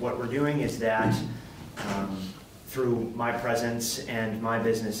about what we're doing is that through my presence and my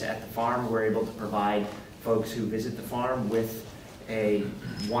business at the farm, we're able to provide folks who visit the farm with a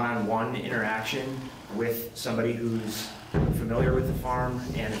one-on-one interaction with somebody who's familiar with the farm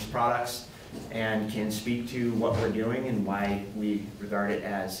and its products and can speak to what we're doing and why we regard it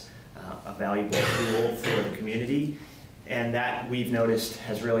as a valuable tool for the community. And that, we've noticed,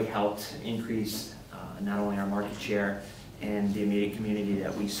 has really helped increase not only our market share and the immediate community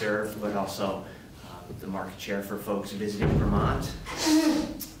that we serve, but also the market share for folks visiting Vermont.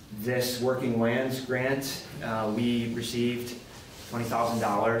 This Working Lands grant, we received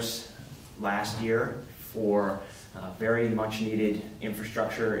 $20,000 last year for very much needed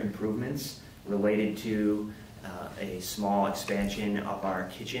infrastructure improvements related to a small expansion of our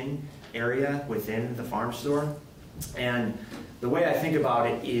kitchen area within the farm store. And the way I think about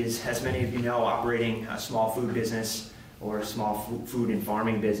it is, as many of you know, operating a small food business or a small food and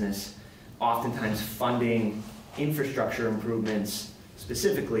farming business, oftentimes funding infrastructure improvements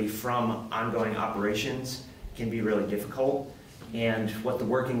specifically from ongoing operations can be really difficult. And what the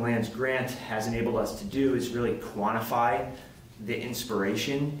Working Lands grant has enabled us to do is really quantify the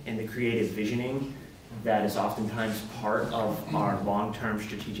inspiration and the creative visioning that is oftentimes part of our long-term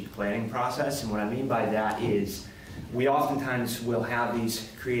strategic planning process. And what I mean by that is, we oftentimes will have these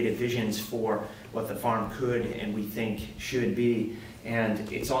creative visions for what the farm could and we think should be,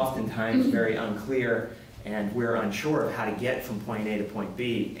 and it's oftentimes very unclear, and we're unsure of how to get from point A to point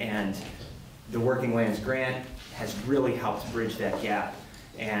B. And the Working Lands grant has really helped bridge that gap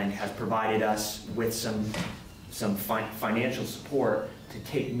and has provided us with some financial support to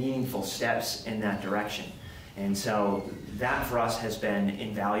take meaningful steps in that direction. And so that for us has been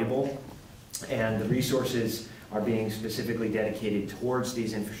invaluable, and the resources are being specifically dedicated towards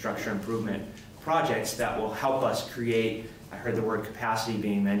these infrastructure improvement projects that will help us create, I heard the word capacity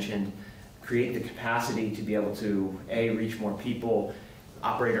being mentioned, create the capacity to be able to, A, reach more people,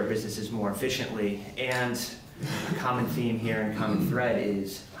 operate our businesses more efficiently, and a common theme here and common thread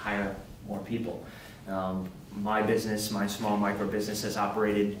is hire more people. My business, my small micro business, has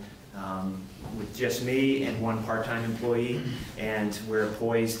operated with just me and one part-time employee, and we're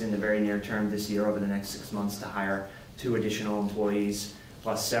poised in the very near term this year, over the next 6 months, to hire 2 additional employees,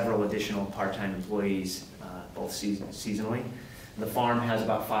 plus several additional part-time employees, both seasonally. The farm has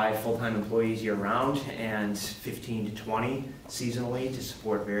about 5 full-time employees year-round and 15 to 20 seasonally to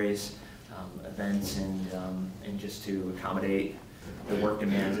support various events and just to accommodate the work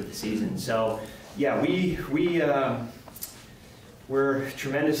demands of the season. So, yeah, we're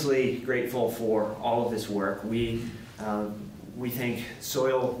tremendously grateful for all of this work. We think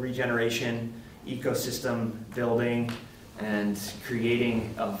soil regeneration, ecosystem building, and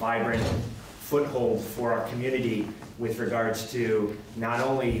creating a vibrant foothold for our community with regards to not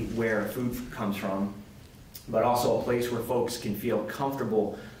only where food comes from, but also a place where folks can feel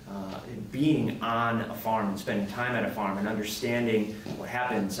comfortable being on a farm and spending time at a farm and understanding what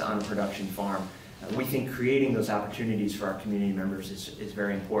happens on a production farm. We think creating those opportunities for our community members is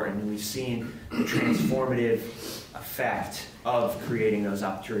very important, and we've seen the transformative effect of creating those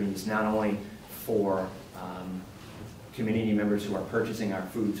opportunities, not only for community members who are purchasing our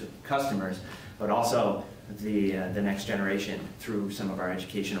food to customers, but also the next generation through some of our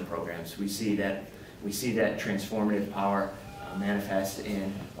educational programs. We see that transformative power manifest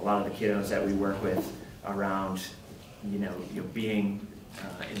in a lot of the kiddos that we work with around, being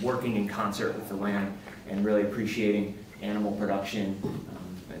and working in concert with the land and really appreciating animal production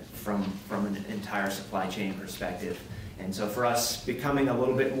from an entire supply chain perspective. And so for us, becoming a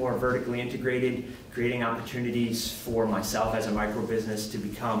little bit more vertically integrated, creating opportunities for myself as a micro business to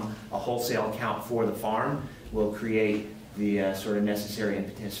become a wholesale account for the farm will create the sort of necessary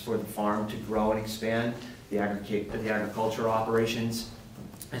impetus for the farm to grow and expand the agricultural operations.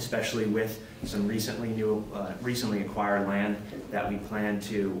 especially with some recently acquired land that we plan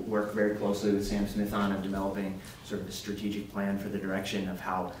to work very closely with Sam Smith on developing sort of a strategic plan for the direction of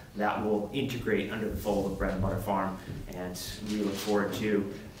how that will integrate under the fold of Bread and Butter Farm. And we look forward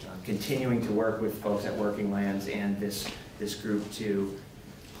to continuing to work with folks at Working Lands and this group to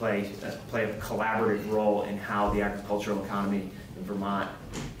play a collaborative role in how the agricultural economy in Vermont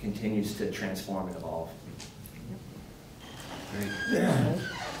continues to transform and evolve. Great.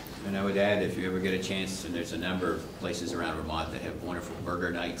 And I would add, if you ever get a chance, and there's a number of places around Vermont that have wonderful burger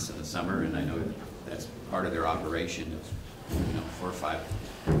nights in the summer, and I know that's part of their operation. You know, 4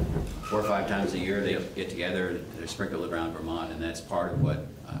 or 5 times a year they get together. They're sprinkled around Vermont, and that's part of what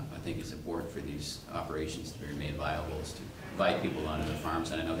I think is important for these operations to remain viable, is to invite people onto the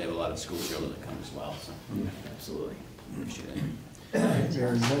farms. And I know they have a lot of school children that come as well. So absolutely, appreciate it.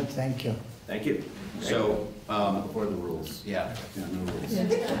 Very good, thank you. Thank you. So, before the rules. Yeah. Yeah, no rules.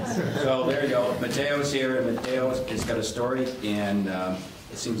 So there you go. Mateo's here, and Mateo has got a story, and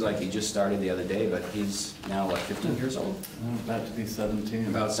it seems like he just started the other day, but he's now, what, 15 years old? I'm about to be 17.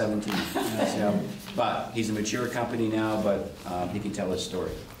 About 17. Yeah. But he's a mature company now, but he can tell his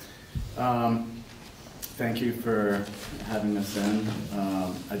story. Thank you for having us in.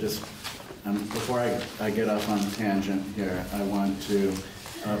 Before I get off on a tangent here, I want to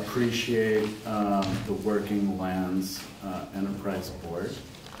appreciate the Working Lands Enterprise Board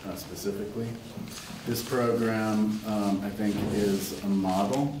specifically. This program, I think, is a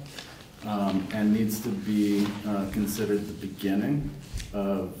model and needs to be considered the beginning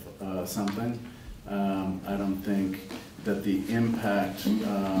of something. I don't think that the impact,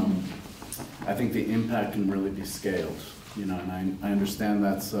 I think the impact can really be scaled. You know, and I understand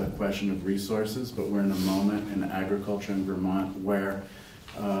that's a question of resources, but we're in a moment in agriculture in Vermont where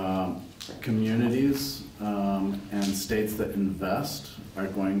communities and states that invest are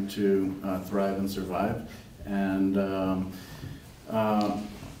going to thrive and survive, and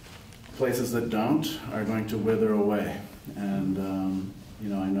places that don't are going to wither away. And you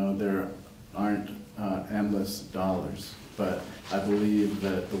know, I know there aren't endless dollars, but I believe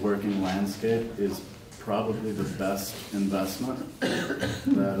that the working landscape is probably the best investment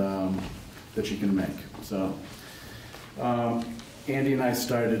that you can make. So Andy and I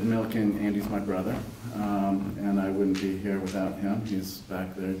started milking. Andy's my brother, and I wouldn't be here without him. He's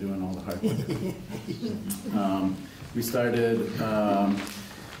back there doing all the hard work. We started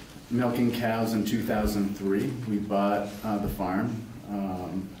milking cows in 2003. We bought the farm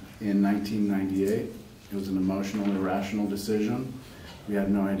in 1998. It was an emotional, irrational decision. We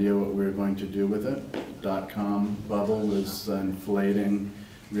had no idea what we were going to do with it. .com bubble was inflating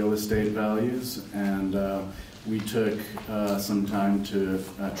real estate values, and we took some time to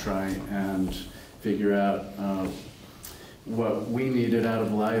try and figure out what we needed out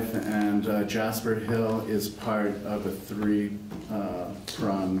of life, and Jasper Hill is part of a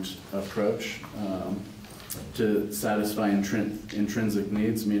three-pronged approach to satisfy intrinsic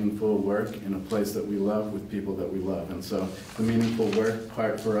needs, meaningful work in a place that we love with people that we love. And so the meaningful work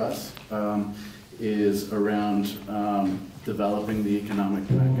part for us is around developing the economic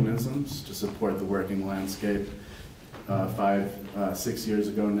mechanisms to support the working landscape. 6 years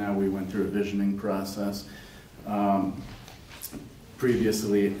ago now, we went through a visioning process.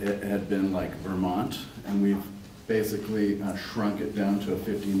 Previously, it had been like Vermont, and we've basically shrunk it down to a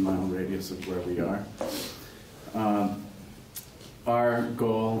 15-mile radius of where we are. Our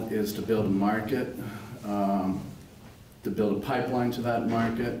goal is to build a market, to build a pipeline to that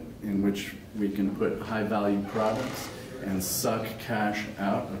market in which we can put high-value products and suck cash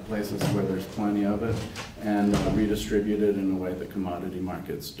out of places where there's plenty of it, and redistribute it in a way that commodity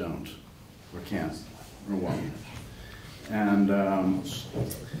markets don't, or can't, or won't. And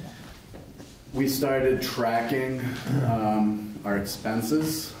we started tracking our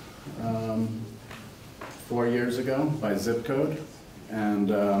expenses 4 years ago by zip code, and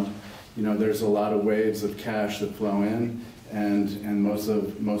you know, there's a lot of waves of cash that flow in and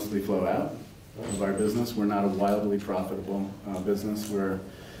mostly flow out of our business. We're not a wildly profitable business. We're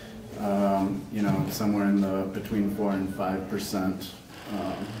you know, somewhere in the between 4 and 5%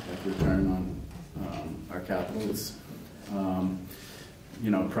 return on our capital. It's, you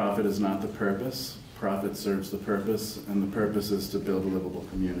know, profit is not the purpose. Profit serves the purpose, and the purpose is to build livable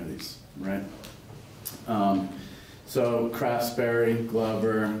communities, right? So Craftsbury,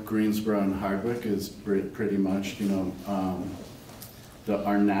 Glover, Greensboro, and Hardwick is pretty much, you know,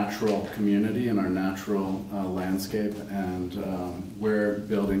 our natural community and our natural landscape, and we're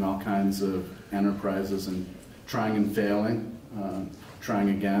building all kinds of enterprises and trying and failing, trying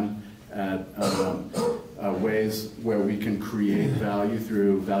again at ways where we can create value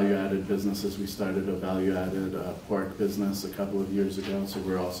through value-added businesses. We started a value-added pork business a couple of years ago, so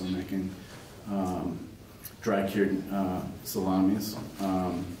we're also making dry-cured salamis.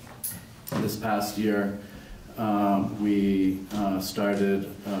 This past year, we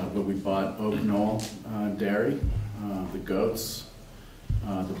bought Oak Knoll Dairy, the goats,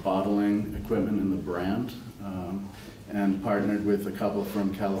 the bottling equipment and the brand, and partnered with a couple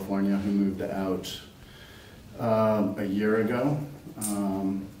from California who moved out a year ago.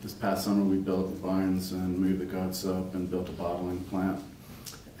 This past summer we built the barns and moved the goats up and built a bottling plant.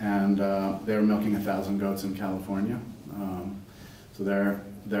 And they were milking 1,000 goats in California. So they're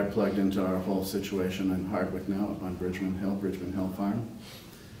plugged into our whole situation in Hardwick now, up on Bridgman Hill Farm.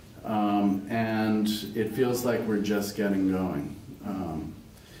 And it feels like we're just getting going.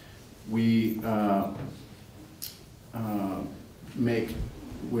 We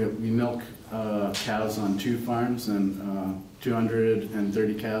milk cows on 2 farms, and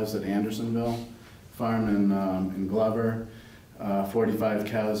 230 cows at Andersonville Farm in Glover, 45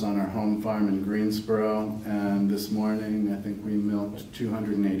 cows on our home farm in Greensboro, and this morning I think we milked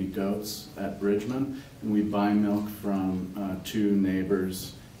 280 goats at Bridgman, and we buy milk from 2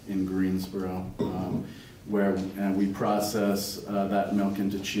 neighbors in Greensboro, where we process that milk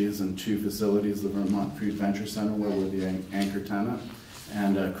into cheese in 2 facilities, the Vermont Food Venture Center, where we're the anchor tenant,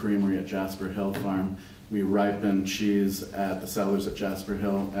 and a creamery at Jasper Hill Farm. We ripen cheese at the cellars at Jasper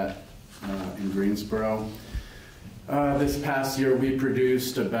Hill in Greensboro. This past year we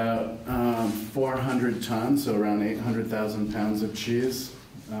produced about 400 tons, so around 800,000 pounds of cheese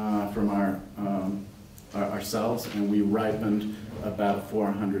from ourselves, and we ripened about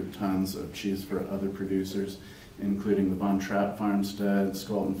 400 tons of cheese for other producers, including the Von Trapp Farmstead,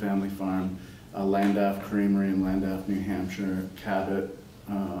 Skolton Family Farm, Landaff Creamery in Landaff, New Hampshire, Cabot,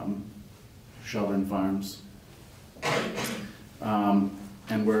 Sheldon Farms.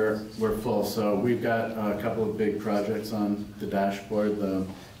 And we're full, so we've got a couple of big projects on the dashboard, the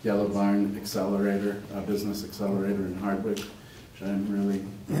Yellow Barn Accelerator, Business Accelerator in Hardwick, which I'm really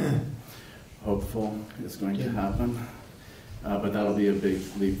hopeful is going to happen. But that'll be a big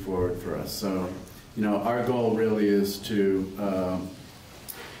leap forward for us. So, you know, our goal really is to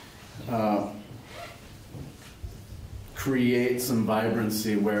create some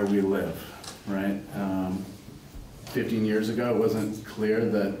vibrancy where we live, right? 15 years ago, it wasn't clear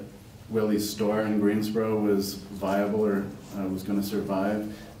that Willie's store in Greensboro was viable or was going to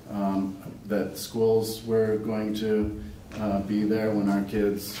survive, that schools were going to be there when our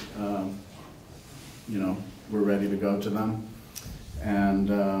kids, you know, were ready to go to them.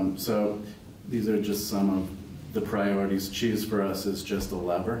 And so these are just some of the priorities. Cheese for us is just a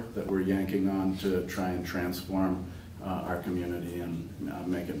lever that we're yanking on to try and transform our community and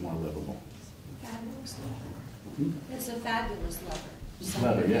make it more livable. Fabulous lever. It's a fabulous lever.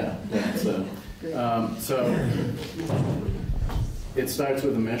 Lever, yeah. So it starts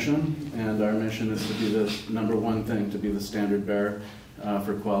with a mission, and our mission is to be the #1 thing, to be the standard bearer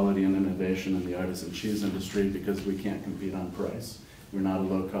for quality and innovation in the artisan cheese industry, because we can't compete on price. We're not a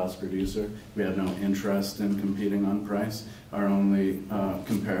low-cost producer. We have no interest in competing on price. Our only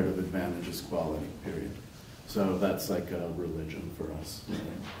comparative advantage is quality, period. So that's like a religion for us,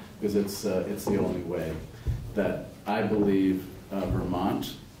 because it's the only way that I believe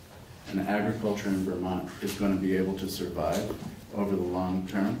Vermont and agriculture in Vermont is going to be able to survive over the long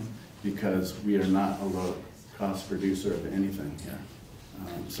term, because we are not a low-cost producer of anything here.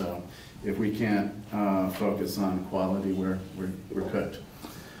 So if we can't focus on quality, we're cooked.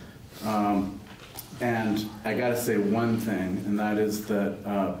 And I got to say one thing, and that is that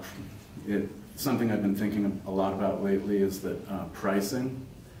something I've been thinking a lot about lately is that pricing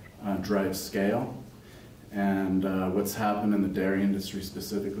drives scale. And what's happened in the dairy industry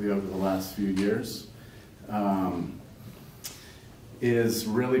specifically over the last few years is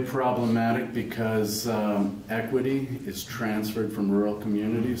really problematic, because equity is transferred from rural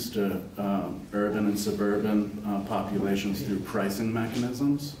communities to urban and suburban populations through pricing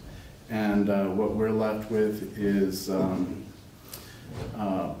mechanisms. And what we're left with is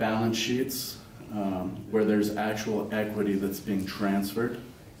balance sheets where there's actual equity that's being transferred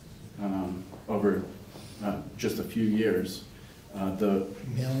over just a few years. The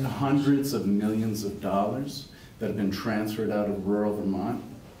hundreds of millions of dollars that have been transferred out of rural Vermont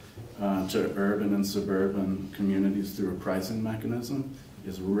to urban and suburban communities through a pricing mechanism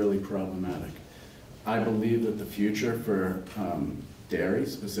is really problematic. I believe that the future for dairy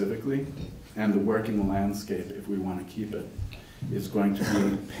specifically, and the working landscape, if we want to keep it, is going to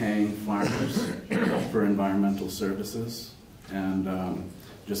be paying farmers for environmental services. And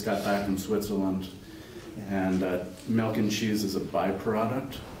just got back from Switzerland, And milk and cheese is a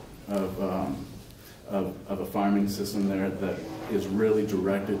byproduct of a farming system there that is really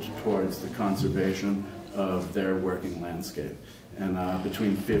directed towards the conservation of their working landscape. And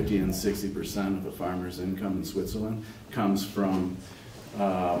between 50 and 60% of a farmer's income in Switzerland comes from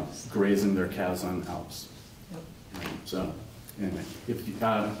grazing their cows on Alps. So, anyway,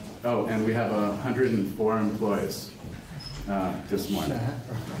 and we have 104 employees this morning.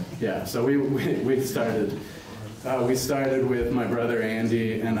 Yeah, so we started with my brother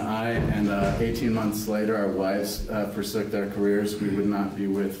Andy and I, and 18 months later our wives forsook their careers. We would not be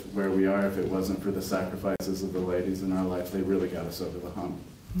with where we are if it wasn't for the sacrifices of the ladies in our life. They really got us over the hump.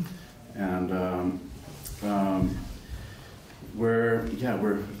 And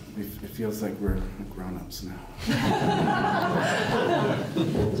it feels like we're grown-ups now.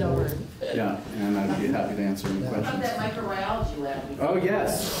 Don't worry. Yeah, and I'd be happy to answer any questions. How about that microbiology lab? Oh,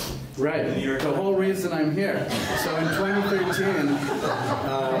 yes. Right. The whole reason I'm here. So in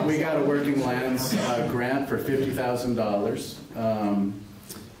 2013, we got a Working Lands grant for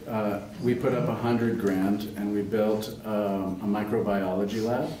 $50,000. We put up $100,000 and we built a microbiology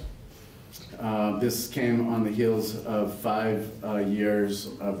lab. This came on the heels of 5 years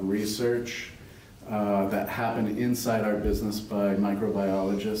of research that happened inside our business by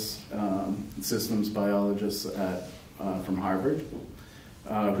microbiologists, systems biologists from Harvard,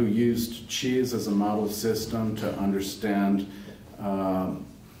 who used cheese as a model system to understand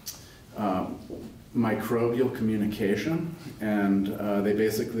microbial communication. And they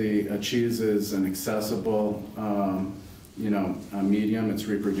basically, cheese is an accessible medium, it's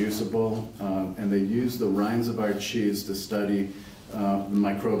reproducible, and they use the rinds of our cheese to study the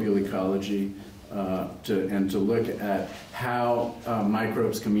microbial ecology and to look at how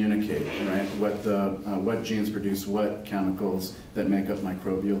microbes communicate, right? What genes produce what chemicals that make up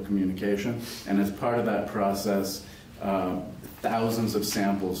microbial communication. And as part of that process, thousands of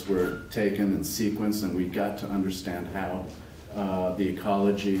samples were taken and sequenced, and we got to understand how the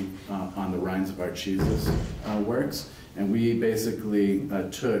ecology on the rinds of our cheeses works. And we basically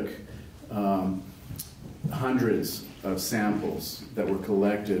took hundreds of samples that were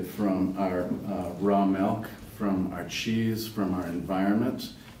collected from our raw milk, from our cheese, from our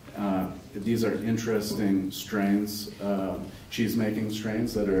environment. These are interesting strains, cheese-making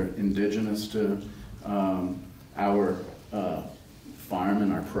strains that are indigenous to our farm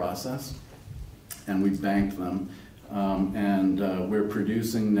and our process. And we banked them. And we're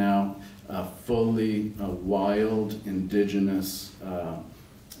producing now fully wild, indigenous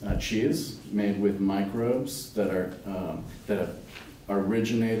cheese made with microbes that have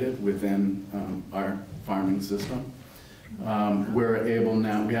originated within our farming system. We're able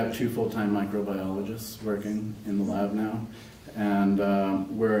now, we have 2 full-time microbiologists working in the lab now, and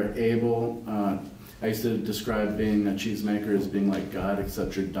we're able, I used to describe being a cheesemaker as being like God,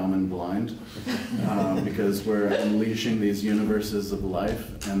 except you're dumb and blind, because we're unleashing these universes of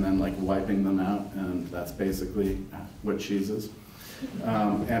life and then like wiping them out, and that's basically what cheese is.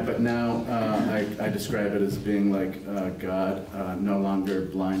 But now I describe it as being like God, no longer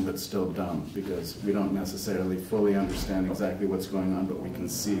blind but still dumb, because we don't necessarily fully understand exactly what's going on, but we can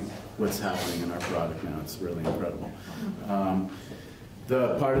see what's happening in our product now. It's really incredible.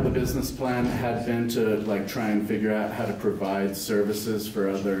 The part of the business plan had been to like try and figure out how to provide services for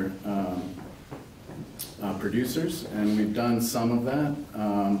other producers, and we've done some of that,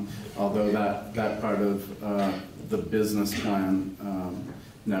 although that part of the business plan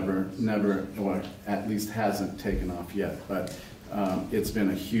never, or at least hasn't taken off yet. But it's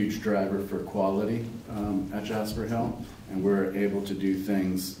been a huge driver for quality at Jasper Hill, and we're able to do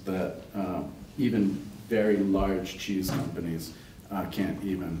things that even very large cheese companies can't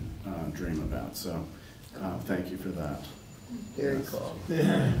even dream about. So thank you for that. Very cool.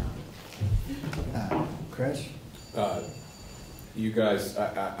 Chris? You guys,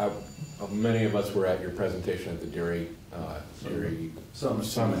 many of us were at your presentation at the Dairy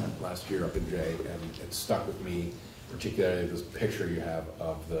Summit last year up in Jay, and it stuck with me, particularly this picture you have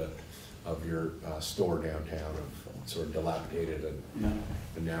of your store downtown, of sort of dilapidated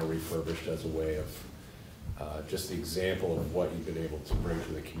and now refurbished as a way of just the example of what you've been able to bring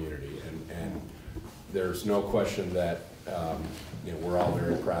to the community. And there's no question that we're all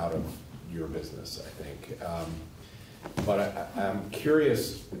very proud of your business, I think. But I'm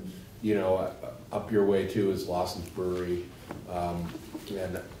curious, up your way too is Lawson's Brewery,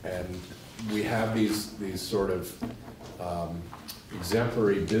 and we have these sort of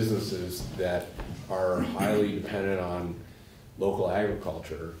exemplary businesses that are highly dependent on local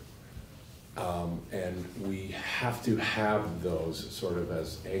agriculture, and we have to have those sort of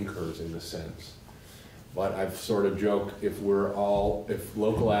as anchors in a sense. But I've sort of joked, if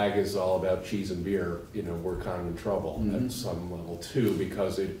local ag is all about cheese and beer, you know, we're kind of in trouble at some level too,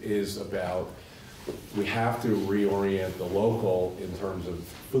 because it is about, we have to reorient the local in terms of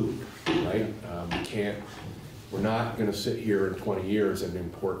food, right? We're not gonna sit here in 20 years and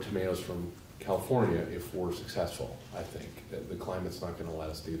import tomatoes from California if we're successful, I think. The climate's not gonna let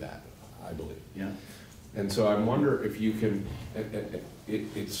us do that, I believe. Yeah. And so I wonder if you can,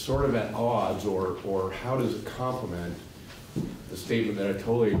 it's sort of at odds, or how does it complement the statement that I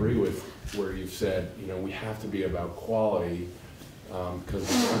totally agree with, where you've said, you know, we have to be about quality, because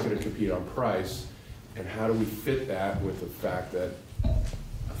we're not gonna compete on price, and how do we fit that with the fact that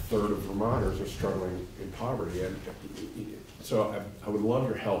a third of Vermonters are struggling in poverty? And so I would love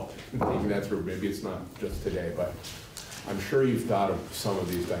your help thinking that through. Maybe it's not just today, but I'm sure you've thought of some of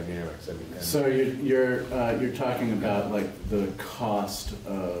these dynamics. So you're talking about like the cost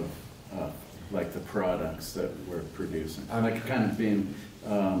of like the products that we're producing, like kind of being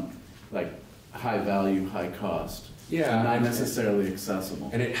like high value, high cost. Yeah, and not necessarily accessible.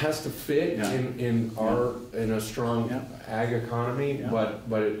 And it has to fit in a strong ag economy, but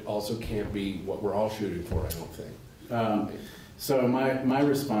it also can't be what we're all shooting for, I don't think. So my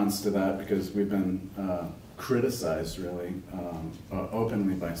response to that, because we've been criticized really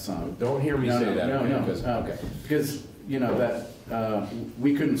openly by some. Don't hear me say that. Because you know that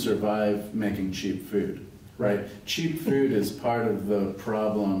we couldn't survive making cheap food, right? Cheap food is part of the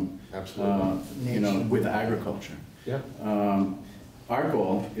problem. Absolutely. You know, with agriculture. Yeah. Our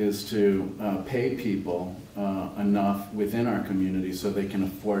goal is to pay people enough within our community so they can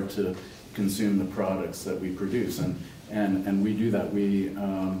afford to consume the products that we produce, and we do that. We, you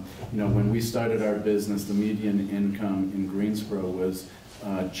know, when we started our business, the median income in Greensboro was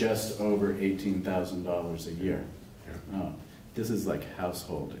just over $18,000 a year. This is like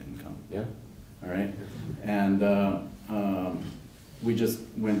household income. Yeah. All right, and we just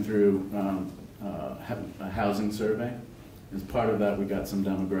went through a housing survey. As part of that, we got some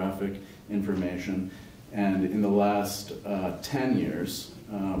demographic information, and in the last 10 years,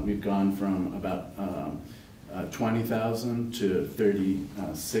 we've gone from about 20,000 to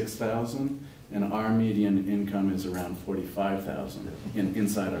 36,000, and our median income is around 45,000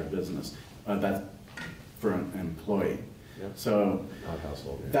 inside our business. That's for an employee. Yep. So not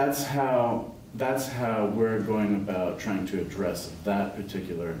household, that's how we're going about trying to address that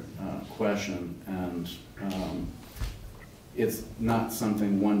particular question, and it's not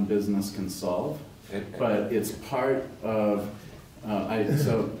something one business can solve, but it's part of.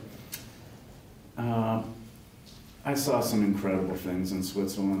 I saw some incredible things in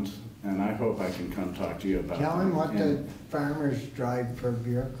Switzerland, and I hope I can come talk to you about them. Tell them what the farmers drive for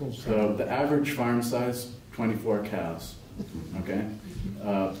vehicles. So the average farm size, 24 cows, okay?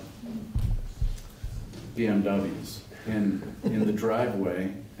 BMWs in the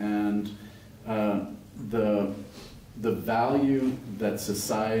driveway, and the value that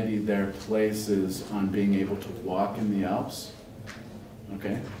society there places on being able to walk in the Alps,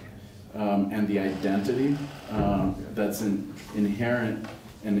 okay, and the identity that's inherent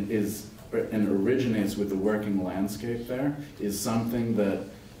and originates with the working landscape there is something that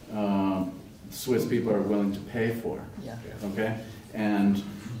Swiss people are willing to pay for. Yeah. Okay, and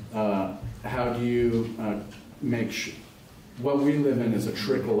how do you make sure? What we live in is a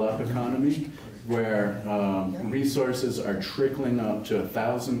trickle-up economy, where resources are trickling up to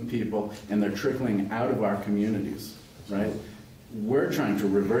 1,000 people, and they're trickling out of our communities, right? We're trying to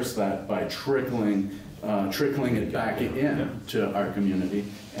reverse that by trickling it back in to our community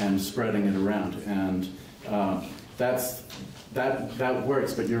and spreading it around, and that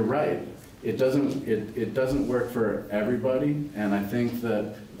works. But you're right. It doesn't work for everybody, and I think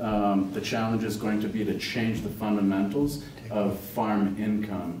that the challenge is going to be to change the fundamentals of farm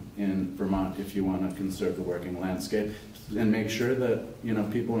income in Vermont if you want to conserve the working landscape and make sure that, you know,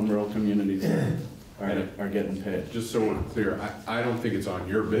 people in rural communities are getting paid. Just so we're clear, I don't think it's on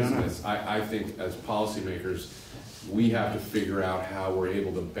your business. I think as policymakers, we have to figure out how we're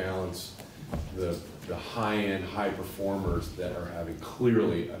able to balance the high-end, high performers that are having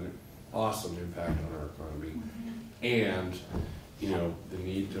clearly an awesome impact on our economy, and you know, the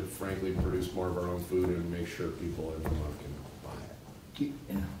need to frankly produce more of our own food and make sure people in Vermont can buy it.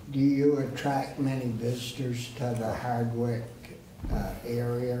 Do you attract many visitors to the Hardwick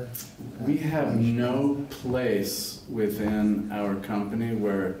area? We have no place within our company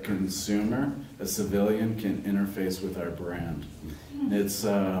where a consumer, a civilian, can interface with our brand. It's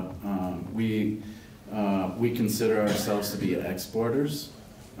we consider ourselves to be exporters,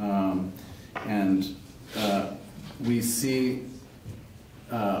 and we see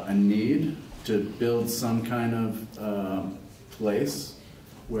a need to build some kind of place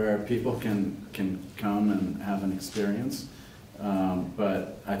where people can come and have an experience.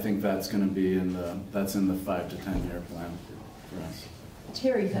 But I think that's going to be in the 5 to 10 year plan for us.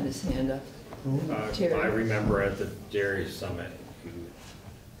 Terry had his hand up. Terry. I remember at the Dairy Summit,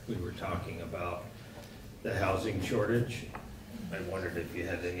 we were talking about the housing shortage. I wondered if you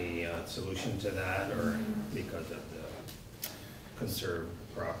had any solution to that, or because of the conserved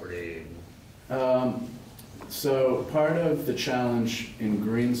property. So part of the challenge in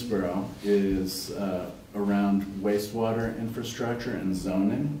Greensboro is around wastewater infrastructure and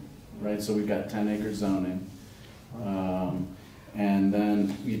zoning, right? So we've got 10-acre zoning. And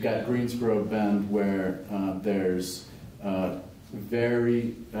then you've got Greensboro Bend where there's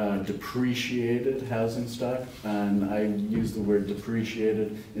very depreciated housing stock, and I use the word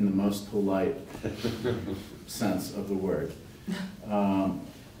depreciated in the most polite sense of the word.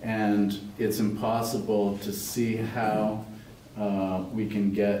 And it's impossible to see how we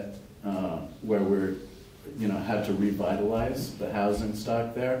can get where we're, had to revitalize the housing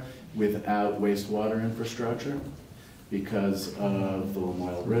stock there without wastewater infrastructure because of the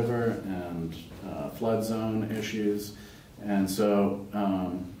Lamoille River and flood zone issues. And so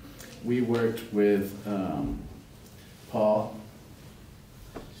we worked with Paul,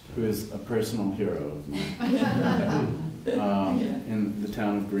 who is a personal hero of mine, in the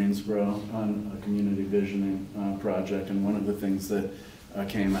town of Greensboro on a community visioning project. And one of the things that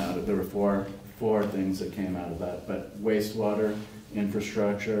came out of, there were four things that came out of that, but wastewater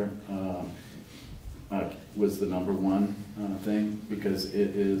infrastructure was the #1 thing, because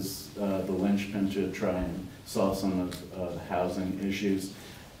it is the linchpin to try and solve some of the housing issues.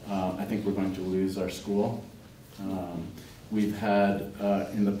 I think we're going to lose our school. We've had,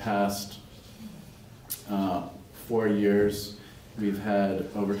 in the past 4 years, we've had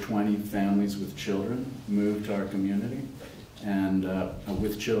over 20 families with children move to our community, and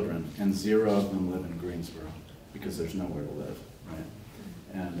with children, and 0 of them live in Greensboro because there's nowhere to live, right?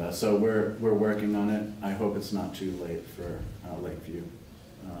 And so we're working on it. I hope it's not too late for Lakeview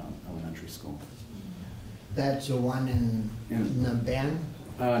Elementary School. That's the one in the Bend?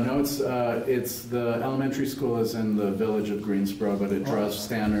 No, it's the elementary school is in the village of Greensboro, but it draws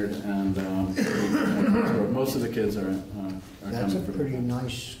Stannard, and most of the kids are coming from. That's a pretty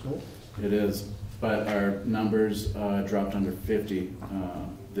nice school. It is, but our numbers dropped under 50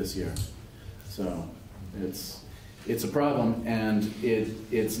 this year, so it's a problem, and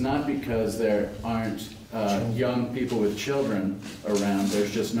it's not because there aren't young people with children around.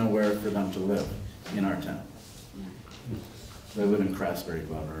 There's just nowhere for them to live in our town. They live in Craftsbury,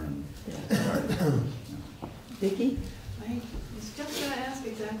 Glover, and Vicki? I was just going to ask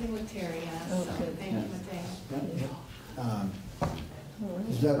exactly what Terry asked, so thank you, Mateo.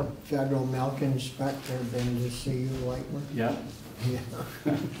 Has the federal milk inspector been to see you lately? Yeah.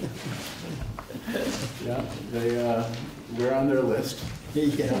 Yeah. Yeah, we're on their list.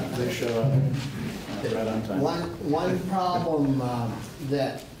 Yeah. They show up right on time. One problem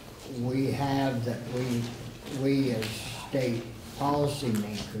that we have, that we as state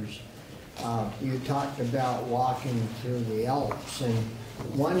policymakers, you talked about walking through the Alps, and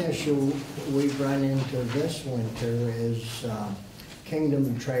one issue we've run into this winter is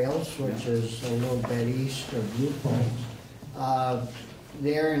Kingdom Trails, which is a little bit east of New Paltz.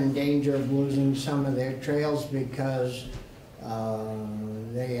 They're in danger of losing some of their trails because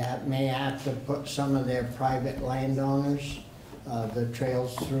they may have to put some of their private landowners the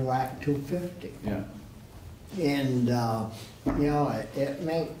trails through Act 250. Yeah. And, it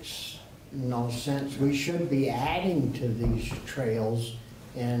makes no sense. We should be adding to these trails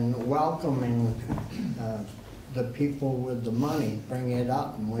and welcoming the people with the money, bring it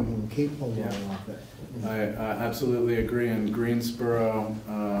up, and we can keep a little of it. I absolutely agree. In Greensboro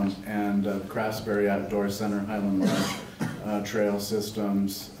and Craftsbury Outdoor Center, Highland Lodge trail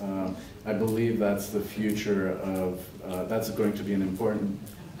systems, I believe that's the future of, that's going to be an important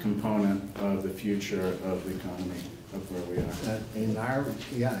component of the future of the economy of where we are. In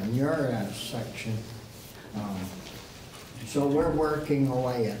your section. So we're working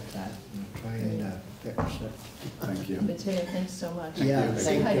away at that and trying to fix it. Thank you. Mateo, thanks so much. Yeah,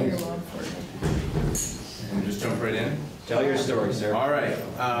 Say hi to thank your you. mom for me. And just jump right in. Tell your story, sir. All right.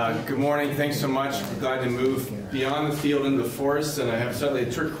 Good morning. Thanks so much. I'm glad to move beyond the field into the forest, and I have slightly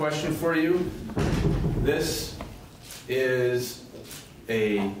a trick question for you. This is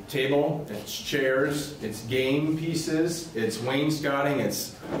a table, it's chairs, it's game pieces, it's wainscoting,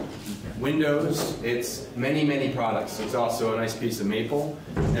 it's windows, it's many, many products. It's also a nice piece of maple,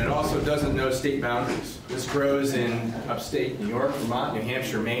 and it also doesn't know state boundaries. This grows in upstate New York, Vermont, New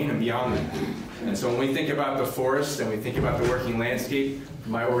Hampshire, Maine, and beyond that. And so when we think about the forest and we think about the working landscape,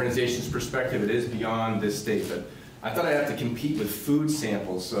 from my organization's perspective, it is beyond this state. But I thought I'd have to compete with food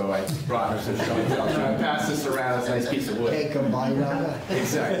samples, so I brought some I'll try to pass this around. It's a nice piece of wood. Take a bite of it.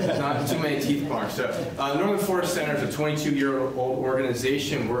 Exactly. Not too many teeth marks. So, Northern Forest Center is a 22-year-old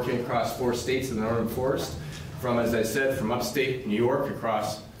organization working across 4 states in the Northern Forest, from, as I said, from upstate New York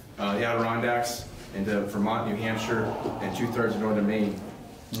across the Adirondacks into Vermont, New Hampshire, and 2/3 of northern Maine.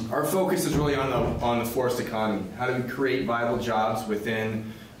 Our focus is really on the forest economy. How do we create viable jobs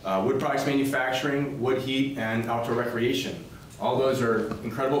within wood products manufacturing, wood heat, and outdoor recreation? All those are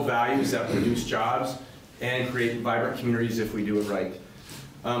incredible values that produce jobs and create vibrant communities if we do it right.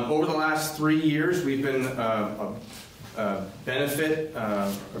 Over the last 3 years, we've been a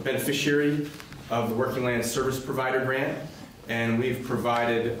beneficiary of the Working Land Service Provider Grant, and we've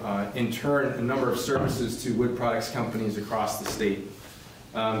provided, in turn, a number of services to wood products companies across the state.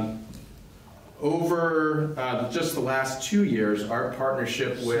 Over just the last 2 years, our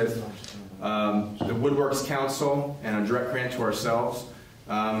partnership with the Woodworks Council and a direct grant to ourselves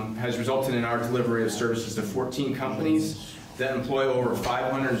has resulted in our delivery of services to 14 companies that employ over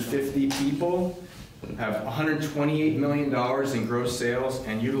 550 people, have $128 million in gross sales,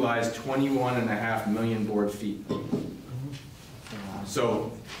 and utilize 21.5 million board feet.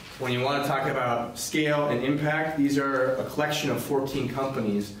 So when you want to talk about scale and impact, these are a collection of 14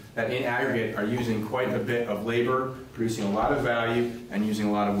 companies that in aggregate are using quite a bit of labor, producing a lot of value, and using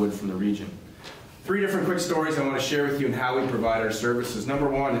a lot of wood from the region. 3 different quick stories I want to share with you on how we provide our services. Number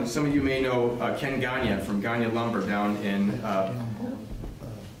 1, and some of you may know Ken Gagne from Gagne Lumber down in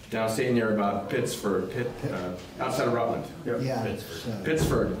downstate near about Pittsford, outside of Rutland. Yeah.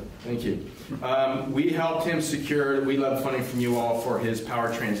 Pittsford, thank you. We helped him secure, we love funding from you all for his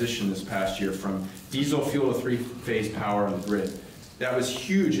power transition this past year from diesel fuel to 3-phase power on the grid. That was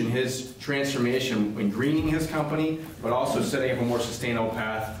huge in his transformation in greening his company, but also setting up a more sustainable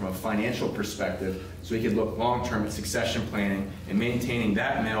path from a financial perspective so he could look long-term at succession planning and maintaining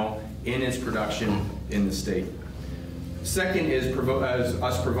that mill in its production in the state. Second is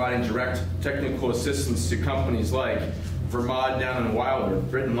us providing direct technical assistance to companies like Vermont down in Wilder,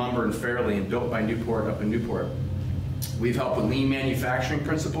 Britton Lumber in Fairleigh, and Built by Newport up in Newport. We've helped with lean manufacturing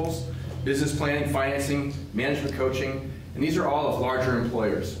principles, business planning, financing, management coaching, and these are all of larger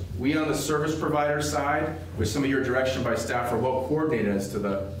employers. We on the service provider side, with some of your direction by staff, are well coordinated as to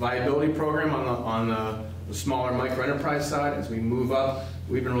the viability program on the smaller micro enterprise side. As we move up,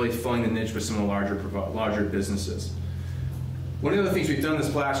 we've been really filling the niche with some of the larger businesses. One of the things we've done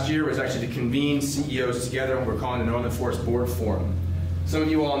this last year was actually to convene CEOs together, and we're calling the Northern Forest Board Forum. Some of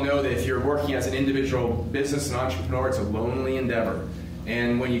you all know that if you're working as an individual business and entrepreneur, it's a lonely endeavor.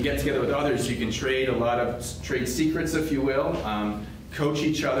 And when you get together with others, you can trade a lot of trade secrets, if you will, coach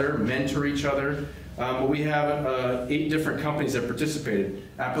each other, mentor each other. But we have 8 different companies that participated.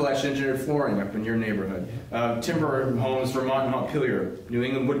 Appalachian Engineered Flooring up in your neighborhood. Timber Homes, Vermont and Montpelier. New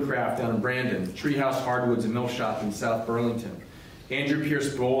England Woodcraft down in Brandon. Treehouse Hardwoods and Mill Shop in South Burlington. Andrew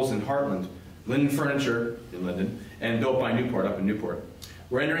Pierce Bowles in Heartland. Linden Furniture in Linden. And Built by Newport up in Newport.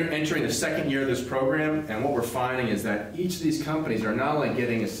 We're entering the 2nd year of this program, and what we're finding is that each of these companies are not only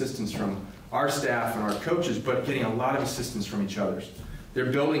getting assistance from our staff and our coaches, but getting a lot of assistance from each other.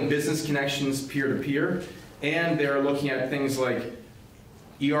 They're building business connections peer-to-peer, and they're looking at things like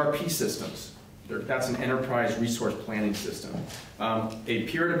ERP systems. That's an enterprise resource planning system. A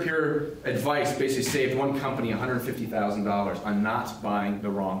peer-to-peer advice basically saved one company $150,000 on not buying the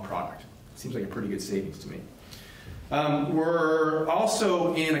wrong product. Seems like a pretty good savings to me. We're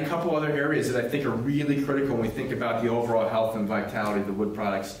also in a couple other areas that I think are really critical when we think about the overall health and vitality of the wood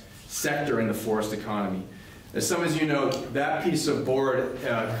products sector in the forest economy. As some of you know, that piece of board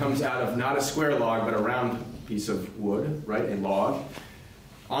comes out of not a square log, but a round piece of wood, right, a log.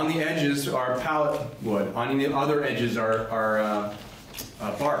 On the edges are pallet wood. On the other edges are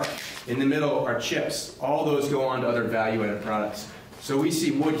bark. In the middle are chips. All those go on to other value-added products. So we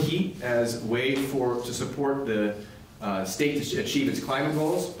see wood heat as a way to support the state to achieve its climate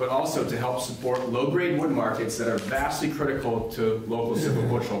goals, but also to help support low-grade wood markets that are vastly critical to local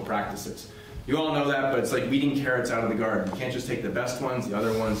silvicultural practices. You all know that, but it's like weeding carrots out of the garden. You can't just take the best ones. The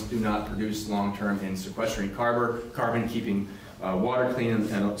other ones do not produce long-term in sequestering carbon, keeping water clean,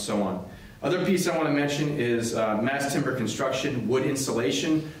 and so on. Other piece I want to mention is mass timber construction, wood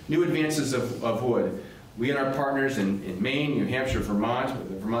insulation, new advances of wood. We and our partners in Maine, New Hampshire, Vermont, with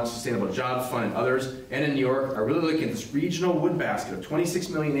the Vermont Sustainable Jobs Fund and others, and in New York, are really looking at this regional wood basket of 26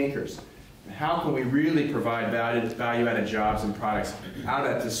 million acres. And how can we really provide value-added jobs and products out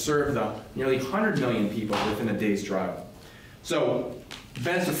of that to serve the nearly 100 million people within a day's drive? So the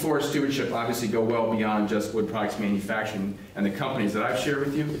benefits of forest stewardship obviously go well beyond just wood products manufacturing and the companies that I've shared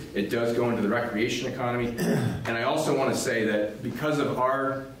with you. It does go into the recreation economy. And I also want to say that because of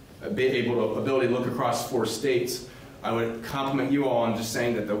our ability to look across 4 states, I would compliment you all on just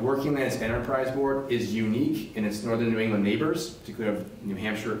saying that the Working Lands Enterprise Board is unique in its northern New England neighbors, particularly of New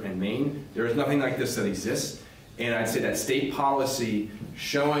Hampshire and Maine. There is nothing like this that exists. And I'd say that state policy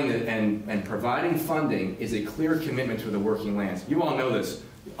showing that and providing funding is a clear commitment to the working lands. You all know this.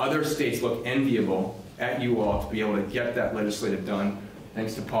 Other states look enviable at you all to be able to get that legislative done.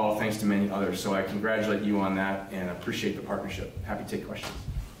 Thanks to Paul, thanks to many others. So I congratulate you on that and appreciate the partnership. Happy to take questions.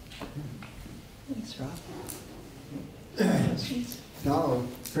 Thanks, Rob. No,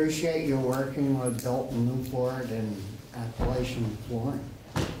 appreciate you working with Dalton Newport and Appalachian Flooring.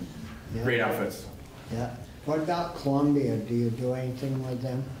 Yeah. Great outfits. Yeah. What about Columbia? Do you do anything with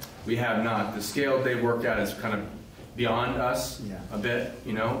them? We have not. The scale they work at is kind of beyond us a bit,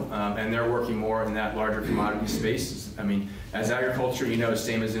 you know, and they're working more in that larger commodity space. I mean, as agriculture, you know,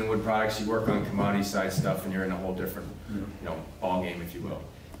 same as in wood products, you work on commodity side stuff and you're in a whole different, you know, ball game, if you will.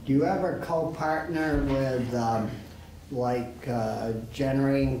 Do you ever co-partner with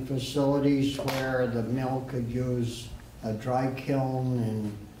generating facilities where the mill could use a dry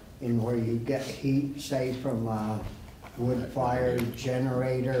kiln and where you get heat, say from a wood-fired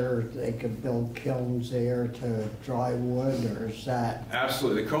generator, they could build kilns there to dry wood, or is that?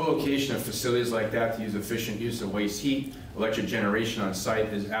 Absolutely. The co-location of facilities like that to use efficient use of waste heat, electric generation on site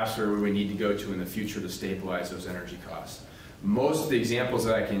is absolutely where we need to go to in the future to stabilize those energy costs. Most of the examples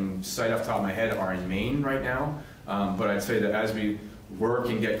that I can cite off the top of my head are in Maine right now, but I'd say that as we work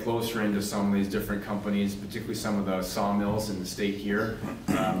and get closer into some of these different companies, particularly some of the sawmills in the state here,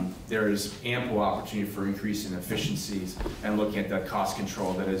 there is ample opportunity for increasing efficiencies and looking at that cost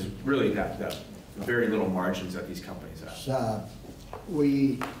control that is really that very little margins that these companies have. So,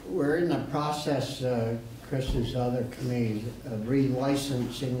 we're in the process, Chris's other committees, of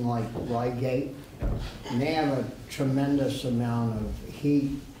relicensing like Rygate. And they have a tremendous amount of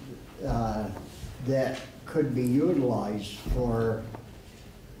heat that could be utilized for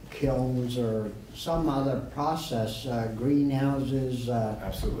kilns or some other process, greenhouses.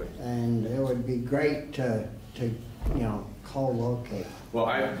 Absolutely. And it would be great to you know, co-locate. Well,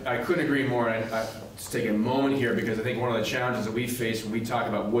 I couldn't agree more. I just take a moment here because I think one of the challenges that we face when we talk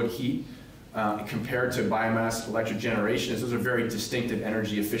about wood heat compared to biomass electric generation is those are very distinctive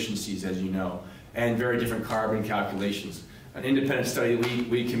energy efficiencies, as you know, and very different carbon calculations. An independent study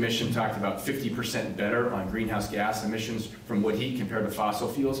we commissioned talked about 50% better on greenhouse gas emissions from wood heat compared to fossil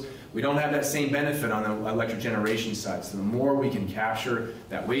fuels. We don't have that same benefit on the electric generation side. So the more we can capture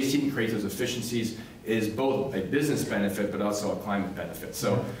that waste heat and create those efficiencies is both a business benefit but also a climate benefit.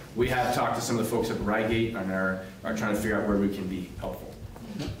 So we have talked to some of the folks at Rygate and are trying to figure out where we can be helpful.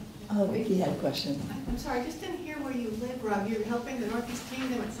 Oh, Vicki had a question. I'm sorry, I just didn't hear where you live, Rob. You're helping the Northeast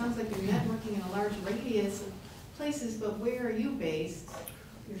Kingdom. It sounds like you're networking in a large radius of places, but where are you based?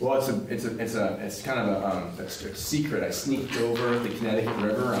 Well, it's kind of a secret. I sneaked over the Connecticut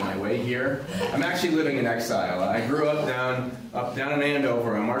River on my way here. I'm actually living in exile. I grew up down in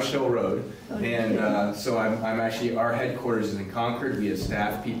Andover on Marsh Hill Road, and so I'm actually, our headquarters is in Concord. We have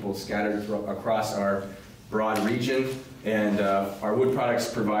staff people scattered across our broad region, and our wood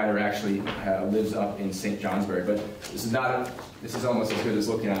products provider actually lives up in St. Johnsbury. But this is almost as good as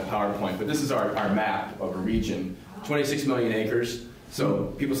looking at a PowerPoint. But this is our map of a region, 26 million acres.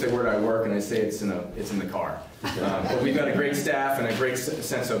 So people say, where do I work? And I say it's in the car. But we've got a great staff and a great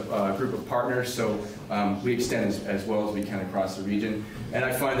sense of group of partners. So we extend as well as we can across the region. And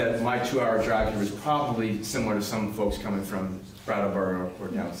I find that my 2-hour drive here is probably similar to some folks coming from Brattleboro or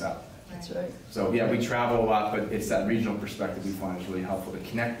down south. That's right. So yeah, we travel a lot, but it's that regional perspective we find is really helpful to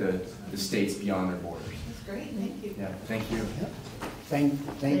connect the states beyond their borders. That's great, thank you. Yeah, thank you. Thank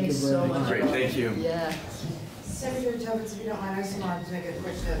you very much. Great, thank you. Yeah. Secretary Tubbs, if you don't mind, I just wanted to make a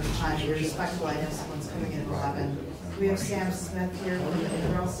quick note of time. You're respectful. I know someone's coming in at 11. We have Sam Smith here from the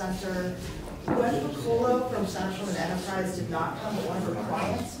Israel Center. Gwen Piccolo from Central and Enterprise did not come, but one of her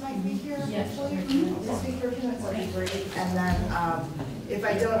clients might be here. Yes. The speaker, that would be great. And then if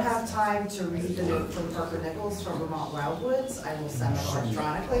I don't have time to read the note from Parker Nichols from Vermont Wildwoods, I will send it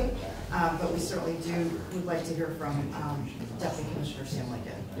electronically. But we certainly would like to hear from Deputy Commissioner Sam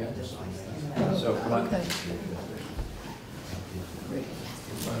Lincoln additionally. So, okay. Great.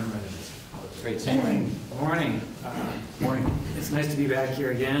 Great. Morning. Morning. It's nice to be back here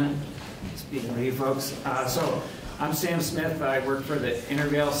again, speaking with you folks. So I'm Sam Smith. I work for the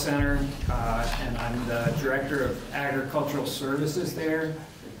Intervale Center, and I'm the Director of Agricultural Services there.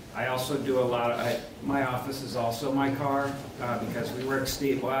 I also do a lot of, my office is also my car because we work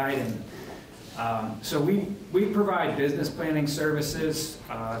statewide, and so we provide business planning services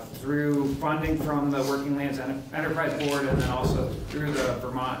through funding from the Working Lands Enterprise Board, and then also through the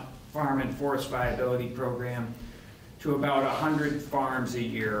Vermont Farm and Forest Viability Program to about 100 farms a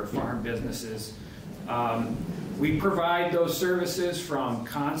year, farm businesses. We provide those services from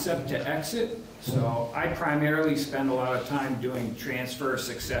concept to exit. So I primarily spend a lot of time doing transfer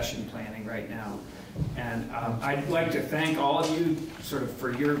succession planning right now. And I'd like to thank all of you sort of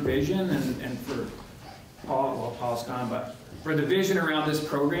for your vision and for Paul, well, Paul's gone, but for the vision around this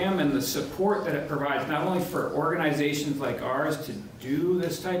program and the support that it provides, not only for organizations like ours to do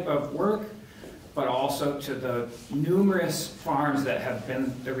this type of work, but also to the numerous farms that have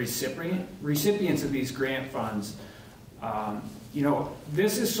been the recipients of these grant funds. You know,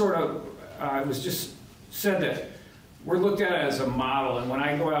 this is sort of, it was just said that we're looked at as a model, and when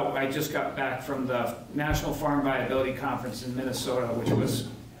I go out, I just got back from the National Farm Viability Conference in Minnesota, which was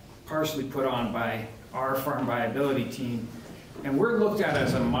partially put on by our farm viability team, and we're looked at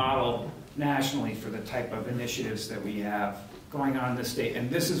as a model nationally for the type of initiatives that we have going on in the state, and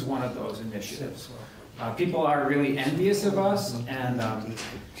this is one of those initiatives. People are really envious of us,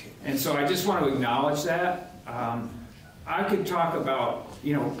 and so I just want to acknowledge that. I could talk about,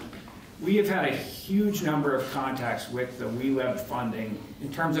 you know, we have had a huge number of contacts with the WeLab funding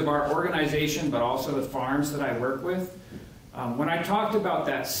in terms of our organization, but also the farms that I work with. When I talked about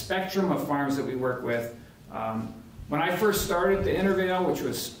that spectrum of farms that we work with, when I first started the Intervale, which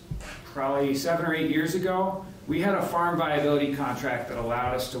was probably 7 or 8 years ago, we had a farm viability contract that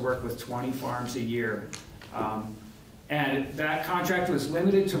allowed us to work with 20 farms a year. And that contract was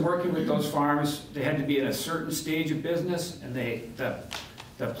limited to working with those farms. They had to be in a certain stage of business, and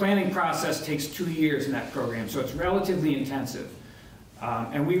the planning process takes 2 years in that program, so it's relatively intensive.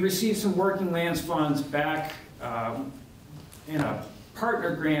 And we received some Working Lands funds back in a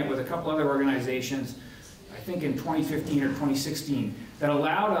partner grant with a couple other organizations, I think in 2015 or 2016, that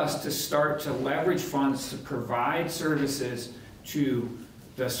allowed us to start to leverage funds to provide services to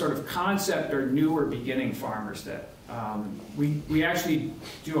the sort of concept or newer beginning farmers that we actually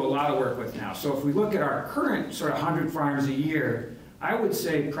do a lot of work with now. So if we look at our current sort of 100 farms a year, I would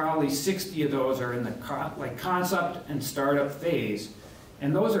say probably 60 of those are in the concept and startup phase.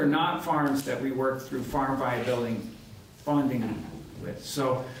 And those are not farms that we work through farm viability funding with.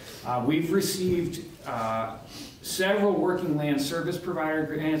 So we've received several Working Land Service Provider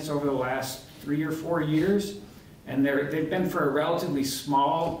grants over the last 3 or 4 years. And they've been for a relatively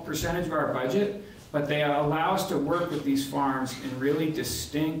small percentage of our budget, but they allow us to work with these farms in really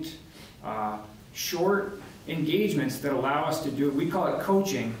distinct, short engagements that allow us to do, we call it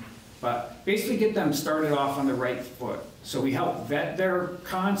coaching, but basically get them started off on the right foot. So we help vet their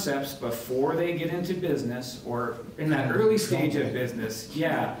concepts before they get into business or in that early stage of business,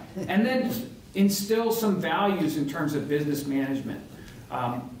 yeah. And then instill some values in terms of business management.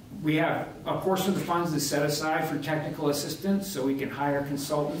 We have a portion of the funds that's set aside for technical assistance, so we can hire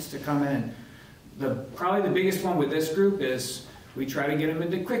consultants to come in. Probably the biggest one with this group is we try to get them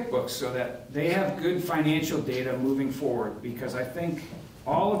into QuickBooks so that they have good financial data moving forward, because I think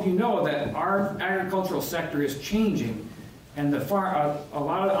all of you know that our agricultural sector is changing, and a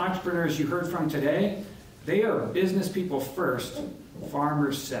lot of the entrepreneurs you heard from today, they are business people first,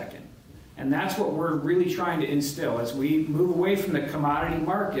 farmers second. And that's what we're really trying to instill. As we move away from the commodity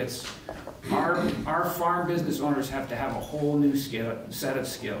markets, our farm business owners have to have a whole new set of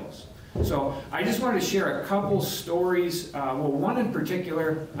skills. So I just wanted to share a couple stories. Well, one in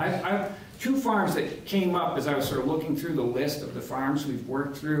particular, I have 2 farms that came up as I was sort of looking through the list of the farms we've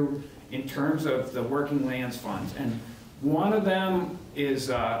worked through in terms of the Working Lands funds. And one of them was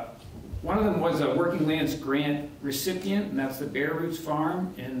a Working Lands grant recipient, and that's the Bare Roots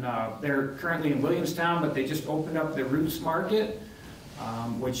Farm. And they're currently in Williamstown, but they just opened up the Roots Market,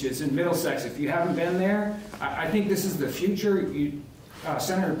 which is in Middlesex. If you haven't been there, I think this is the future.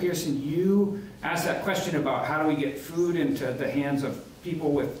 Senator Pearson, you asked that question about how do we get food into the hands of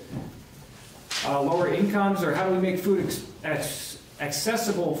people with lower incomes, or how do we make food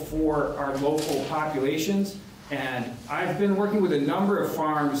accessible for our local populations. And I've been working with a number of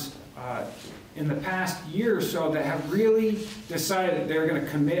farms in the past year or so that have really decided that they're going to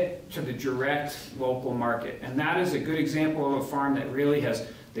commit to the direct local market. And that is a good example of a farm that really has,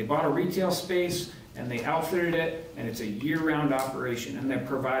 they bought a retail space and they outfitted it, and it's a year-round operation, and they're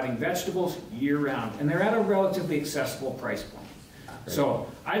providing vegetables year-round, and they're at a relatively accessible price point. So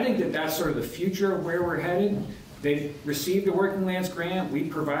I think that that's sort of the future of where we're headed. They've received a Working Lands grant. We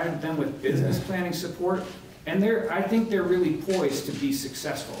provided them with business planning support, and I think they're really poised to be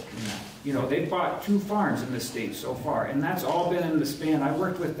successful in that. You know, they've bought 2 farms in the state so far, and that's all been in the span. I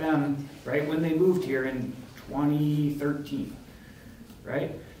worked with them right when they moved here in 2013,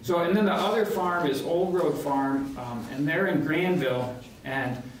 right? So, and then the other farm is Old Road Farm, and they're in Granville,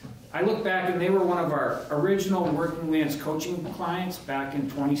 and I look back and they were one of our original Working Lands coaching clients back in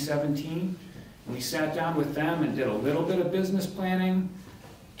 2017. We sat down with them and did a little bit of business planning,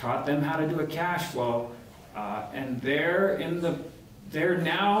 taught them how to do a cash flow, and they're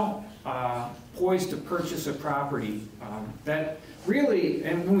now poised to purchase a property that really,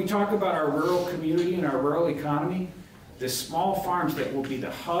 and when we talk about our rural community and our rural economy, the small farms that will be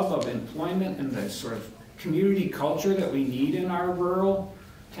the hub of employment and the sort of community culture that we need in our rural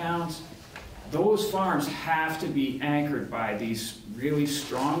towns, those farms have to be anchored by these really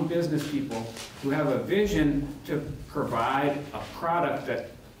strong business people who have a vision to provide a product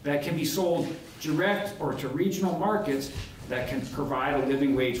that can be sold direct or to regional markets that can provide a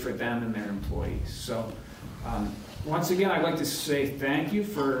living wage for them and their employees. So once again, I'd like to say thank you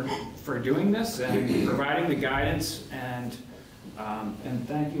for doing this and providing the guidance, and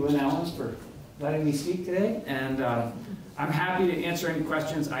thank you, Lynn Ellens, for letting me speak today. And I'm happy to answer any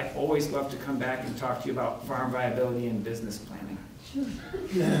questions. I always love to come back and talk to you about farm viability and business planning.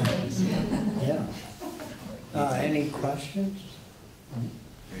 Yeah. Any questions?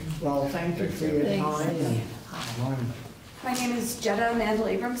 Well, thank you for your time. My name is Jetta Mandel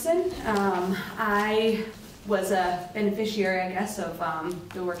Abramson. I was a beneficiary, I guess, of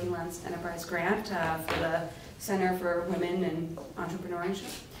the Working Lands Enterprise Grant for the Center for Women and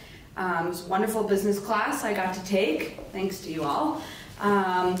Entrepreneurship. It was a wonderful business class I got to take, thanks to you all.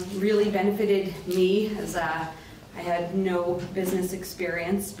 Really benefited me, as I had no business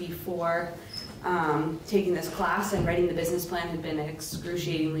experience before taking this class, and writing the business plan had been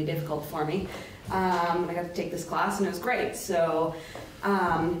excruciatingly difficult for me. I got to take this class and it was great. So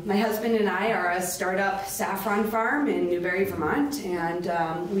my husband and I are a startup saffron farm in Newberry, Vermont, and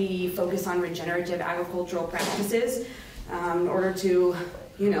we focus on regenerative agricultural practices in order to,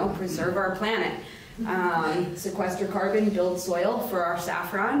 preserve our planet. Sequester carbon, build soil for our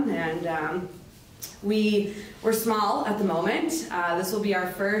saffron, and we're small at the moment. This will be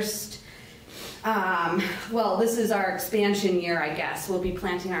our first, this is our expansion year, I guess. We'll be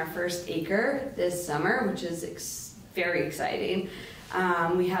planting our first acre this summer, which is very exciting.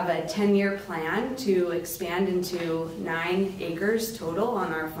 We have a 10-year plan to expand into 9 acres total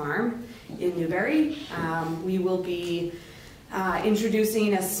on our farm in Newberry. We will be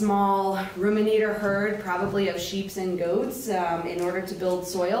introducing a small ruminator herd, probably of sheep and goats, in order to build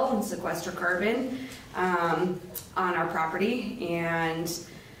soil and sequester carbon on our property. And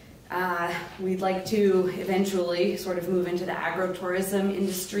we'd like to eventually sort of move into the agrotourism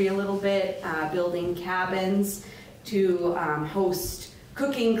industry a little bit, building cabins to host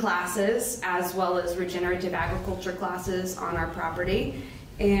cooking classes as well as regenerative agriculture classes on our property.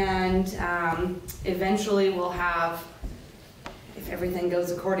 And eventually we'll have, if everything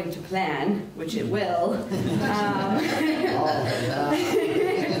goes according to plan, which it will,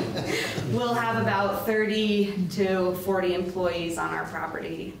 we'll have about 30 to 40 employees on our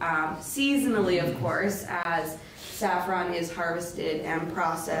property. Seasonally, of course, as saffron is harvested and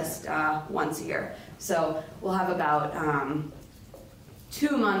processed once a year. So we'll have about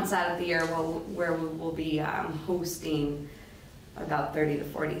 2 months out of the year where we will be hosting about 30 to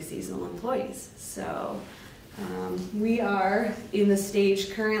 40 seasonal employees. So we are in the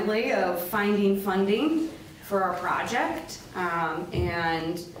stage currently of finding funding for our project,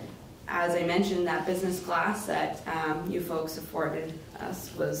 and as I mentioned, that business class that you folks afforded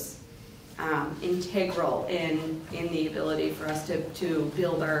us was integral in the ability for us to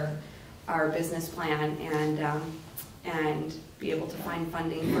build our business plan and be able to find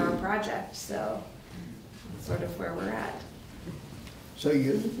funding for our project. So that's sort of where we're at. So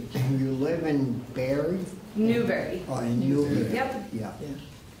you live in Barry? Newberry. Oh, in Newberry. Yep. Yeah.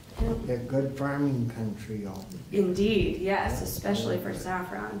 They're good farming country, all. Indeed, yes, especially for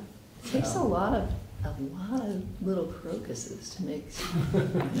saffron. It takes a lot of little crocuses to make.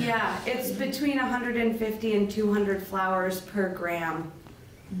 Yeah, it's between 150 and 200 flowers per gram.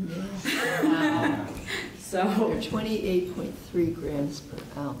 Yeah. Wow. So they're 28.3 grams per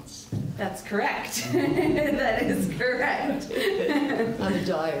ounce. That's correct. That is correct. I'm a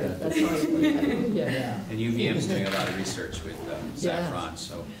dyer. That's all. Yeah. And UVM's doing a lot of research with saffron,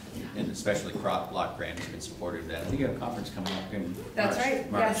 so and especially crop block grant has been supportive of that. I think you have a conference coming up in That's March.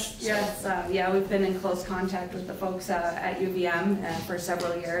 right. March. Yes. Yeah, we've been in close contact with the folks at UVM for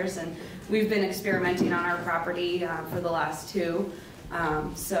several years, and we've been experimenting on our property for the last 2.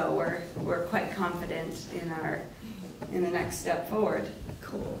 So we're quite confident in the next step forward.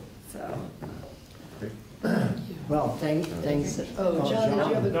 Cool. So. Well, thanks. Oh, John, did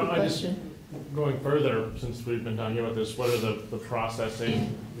you have a quick question? Going further, since we've been talking about this, what are the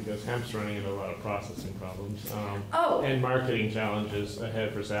processing, because hemp's running into a lot of processing problems, and marketing challenges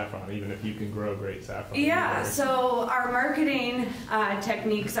ahead for saffron, even if you can grow great saffron? Yeah, so our marketing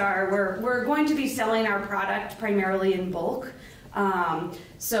techniques are, we're going to be selling our product primarily in bulk.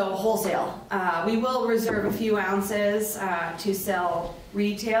 So wholesale. We will reserve a few ounces to sell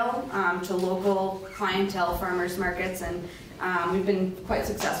retail to local clientele, farmers markets, and we've been quite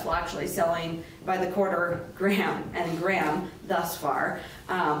successful actually selling by the quarter gram and gram thus far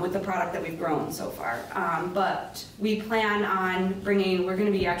with the product that we've grown so far. But we plan on bringing, we're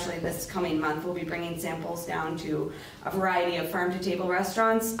going to be actually this coming month, we'll be bringing samples down to a variety of farm-to-table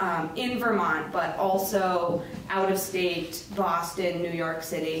restaurants in Vermont, but also out of state, Boston, New York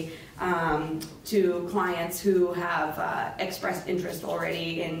City, to clients who have expressed interest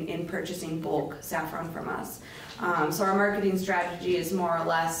already in purchasing bulk saffron from us. So our marketing strategy is more or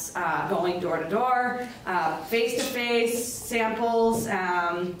less going door to door, face to face, samples,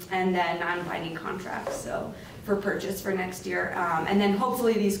 and then non-binding contracts. So for purchase for next year, and then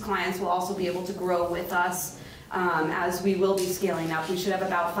hopefully these clients will also be able to grow with us as we will be scaling up. We should have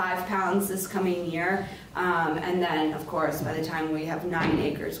about 5 pounds this coming year, and then of course by the time we have 9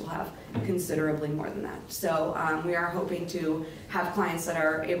 acres, we'll have considerably more than that. So we are hoping to have clients that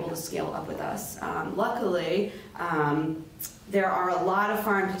are able to scale up with us. Luckily, there are a lot of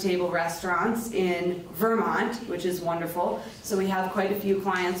farm-to-table restaurants in Vermont, which is wonderful. So we have quite a few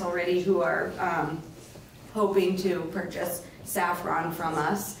clients already who are hoping to purchase saffron from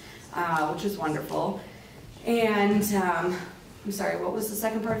us, which is wonderful. And I'm sorry, what was the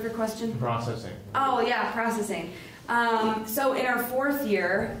second part of your question? Processing. Oh yeah, processing. So in our 4th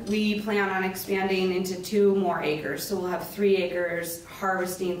year, we plan on expanding into 2 more acres. So we'll have 3 acres,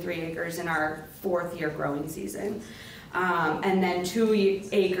 harvesting 3 acres in our 4th year growing season. And then 2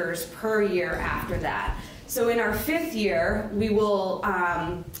 acres per year after that. So in our 5th year, we will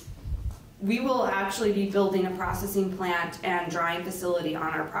actually be building a processing plant and drying facility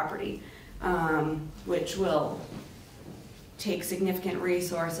on our property, which will take significant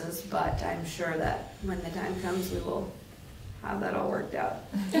resources, but I'm sure that when the time comes, we will have that all worked out.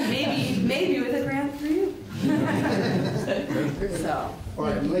 Maybe with a grant for you. So. Or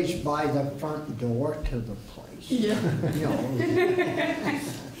at least by the front door to the place. Yeah. You know.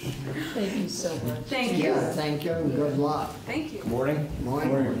 Thank you so much. Thank you. Yeah, thank you, and good luck. Thank you. Morning.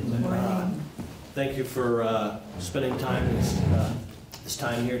 Morning. Thank you for spending time this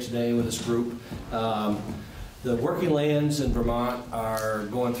time here today with this group. The working lands in Vermont are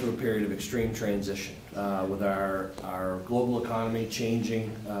going through a period of extreme transition with our global economy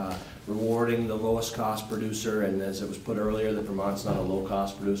changing, rewarding the lowest cost producer, and as it was put earlier, that Vermont's not a low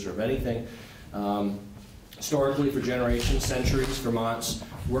cost producer of anything. Historically, for generations, centuries, Vermont's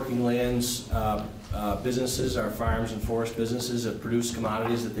working lands businesses, our farms and forest businesses, have produced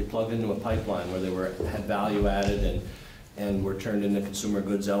commodities that they plugged into a pipeline where they had value added and were turned into consumer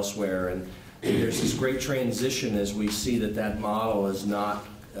goods elsewhere. And there's this great transition as we see that model is not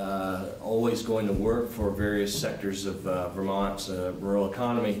always going to work for various sectors of Vermont's rural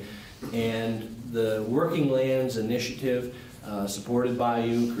economy. And the Working Lands Initiative, supported by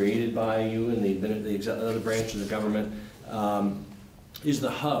you, created by you, and the other branch of the government, is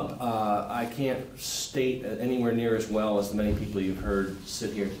the hub. I can't state anywhere near as well as the many people you've heard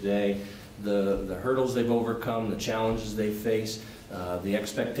sit here today the hurdles they've overcome, the challenges they face, the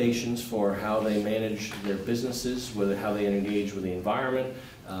expectations for how they manage their businesses, how they engage with the environment,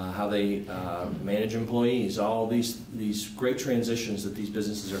 how they manage employees, all these great transitions that these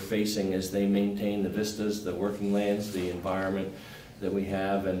businesses are facing as they maintain the vistas, the working lands, the environment that we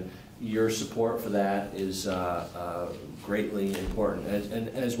have, and your support for that is greatly important, and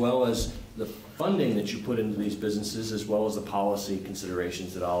as well as the funding that you put into these businesses, as well as the policy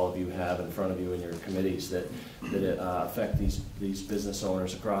considerations that all of you have in front of you in your committees that affect these business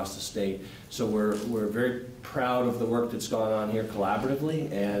owners across the state. So we're very proud of the work that's gone on here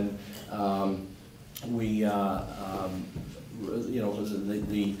collaboratively, and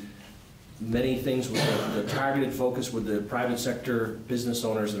the many things with the targeted focus with the private sector business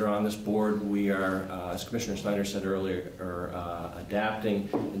owners that are on this board. We are, as Commissioner Snyder said earlier, adapting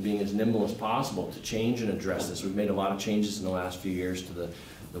and being as nimble as possible to change and address this. We've made a lot of changes in the last few years to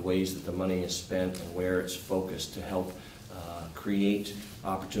the the ways that the money is spent and where it's focused to help create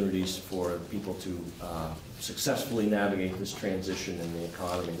opportunities for people to successfully navigate this transition in the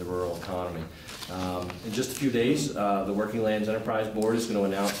economy, the rural economy. In just a few days, the Working Lands Enterprise Board is going to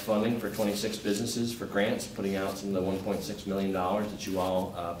announce funding for 26 businesses for grants, putting out some of the $1.6 million that you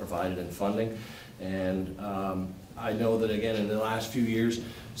all provided in funding. And I know that, again, in the last few years,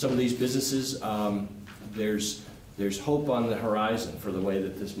 some of these businesses, there's hope on the horizon for the way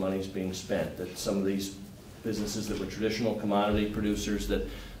that this money is being spent, that some of these businesses that were traditional commodity producers, that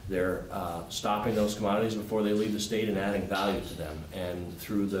they're stopping those commodities before they leave the state and adding value to them. And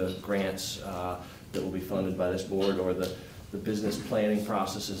through the grants that will be funded by this board, or the business planning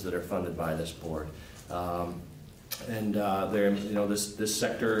processes that are funded by this board. This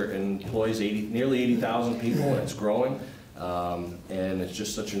sector employs nearly 80,000 people, and it's growing. And it's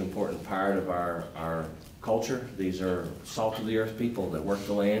just such an important part of our culture. These are salt of the earth people that work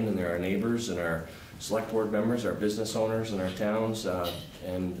the land, and they're our neighbors and our select board members, our business owners in our towns,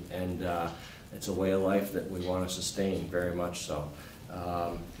 and it's a way of life that we want to sustain very much so.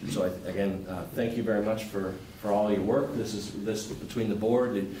 Again, thank you very much for all your work. This between the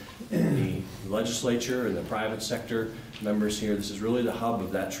board and the legislature and the private sector members here. This is really the hub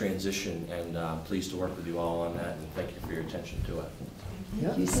of that transition, and pleased to work with you all on that. And thank you for your attention to it.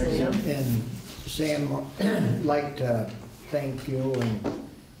 Thank you, Sam. And Sam, I'd like to thank you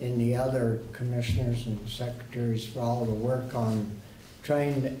and the other commissioners and secretaries for all the work on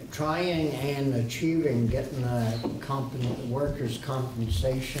trying and achieving getting the workers'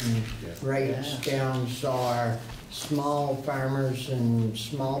 compensation rates down so our small farmers and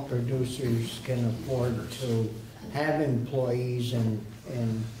small producers can afford to have employees and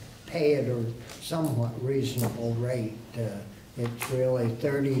pay at a somewhat reasonable rate. It's really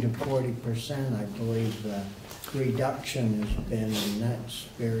 30 to 40%, I believe, the reduction has been, and that's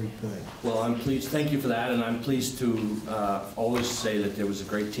very good. Well, I'm pleased. Thank you for that, and I'm pleased to always say that there was a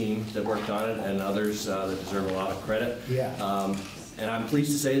great team that worked on it, and others that deserve a lot of credit. Yeah. And I'm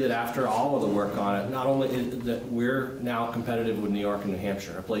pleased to say that after all of the work on it, not only that we're now competitive with New York and New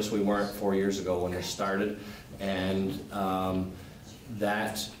Hampshire, a place we weren't 4 years ago when this started, and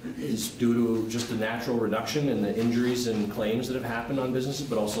that is due to just a natural reduction in the injuries and claims that have happened on businesses,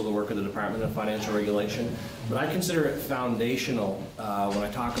 but also the work of the Department of Financial Regulation. But I consider it foundational when I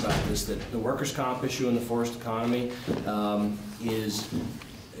talk about this, that the workers' comp issue in the forest economy is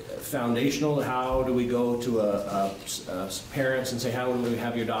foundational. How do we go to parents and say, how do we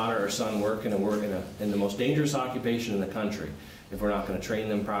have your daughter or son work in the most dangerous occupation in the country if we're not going to train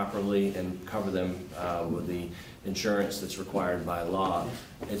them properly and cover them with the insurance that's required by law?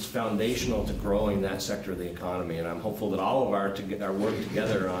 It's foundational to growing that sector of the economy, and I'm hopeful that all of our work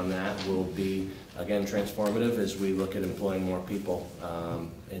together on that will be, again, transformative as we look at employing more people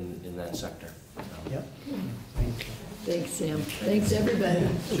in that sector. Yep. Thank you. Thanks, Sam. Thanks, everybody.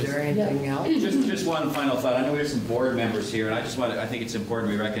 Is there anything else? Just one final thought. I know we have some board members here, and I think it's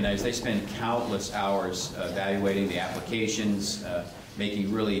important we recognize they spend countless hours evaluating the applications,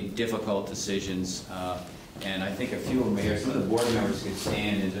 making really difficult decisions. And I think a few of them here, some of the board members could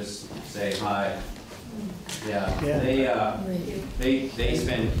stand and just say hi. Yeah. They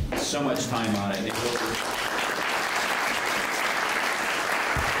spend so much time on it.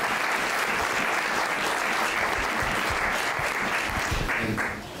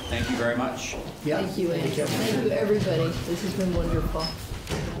 Thank you very much. Yeah. Thank you, Anne. Thank you, everybody. This has been wonderful.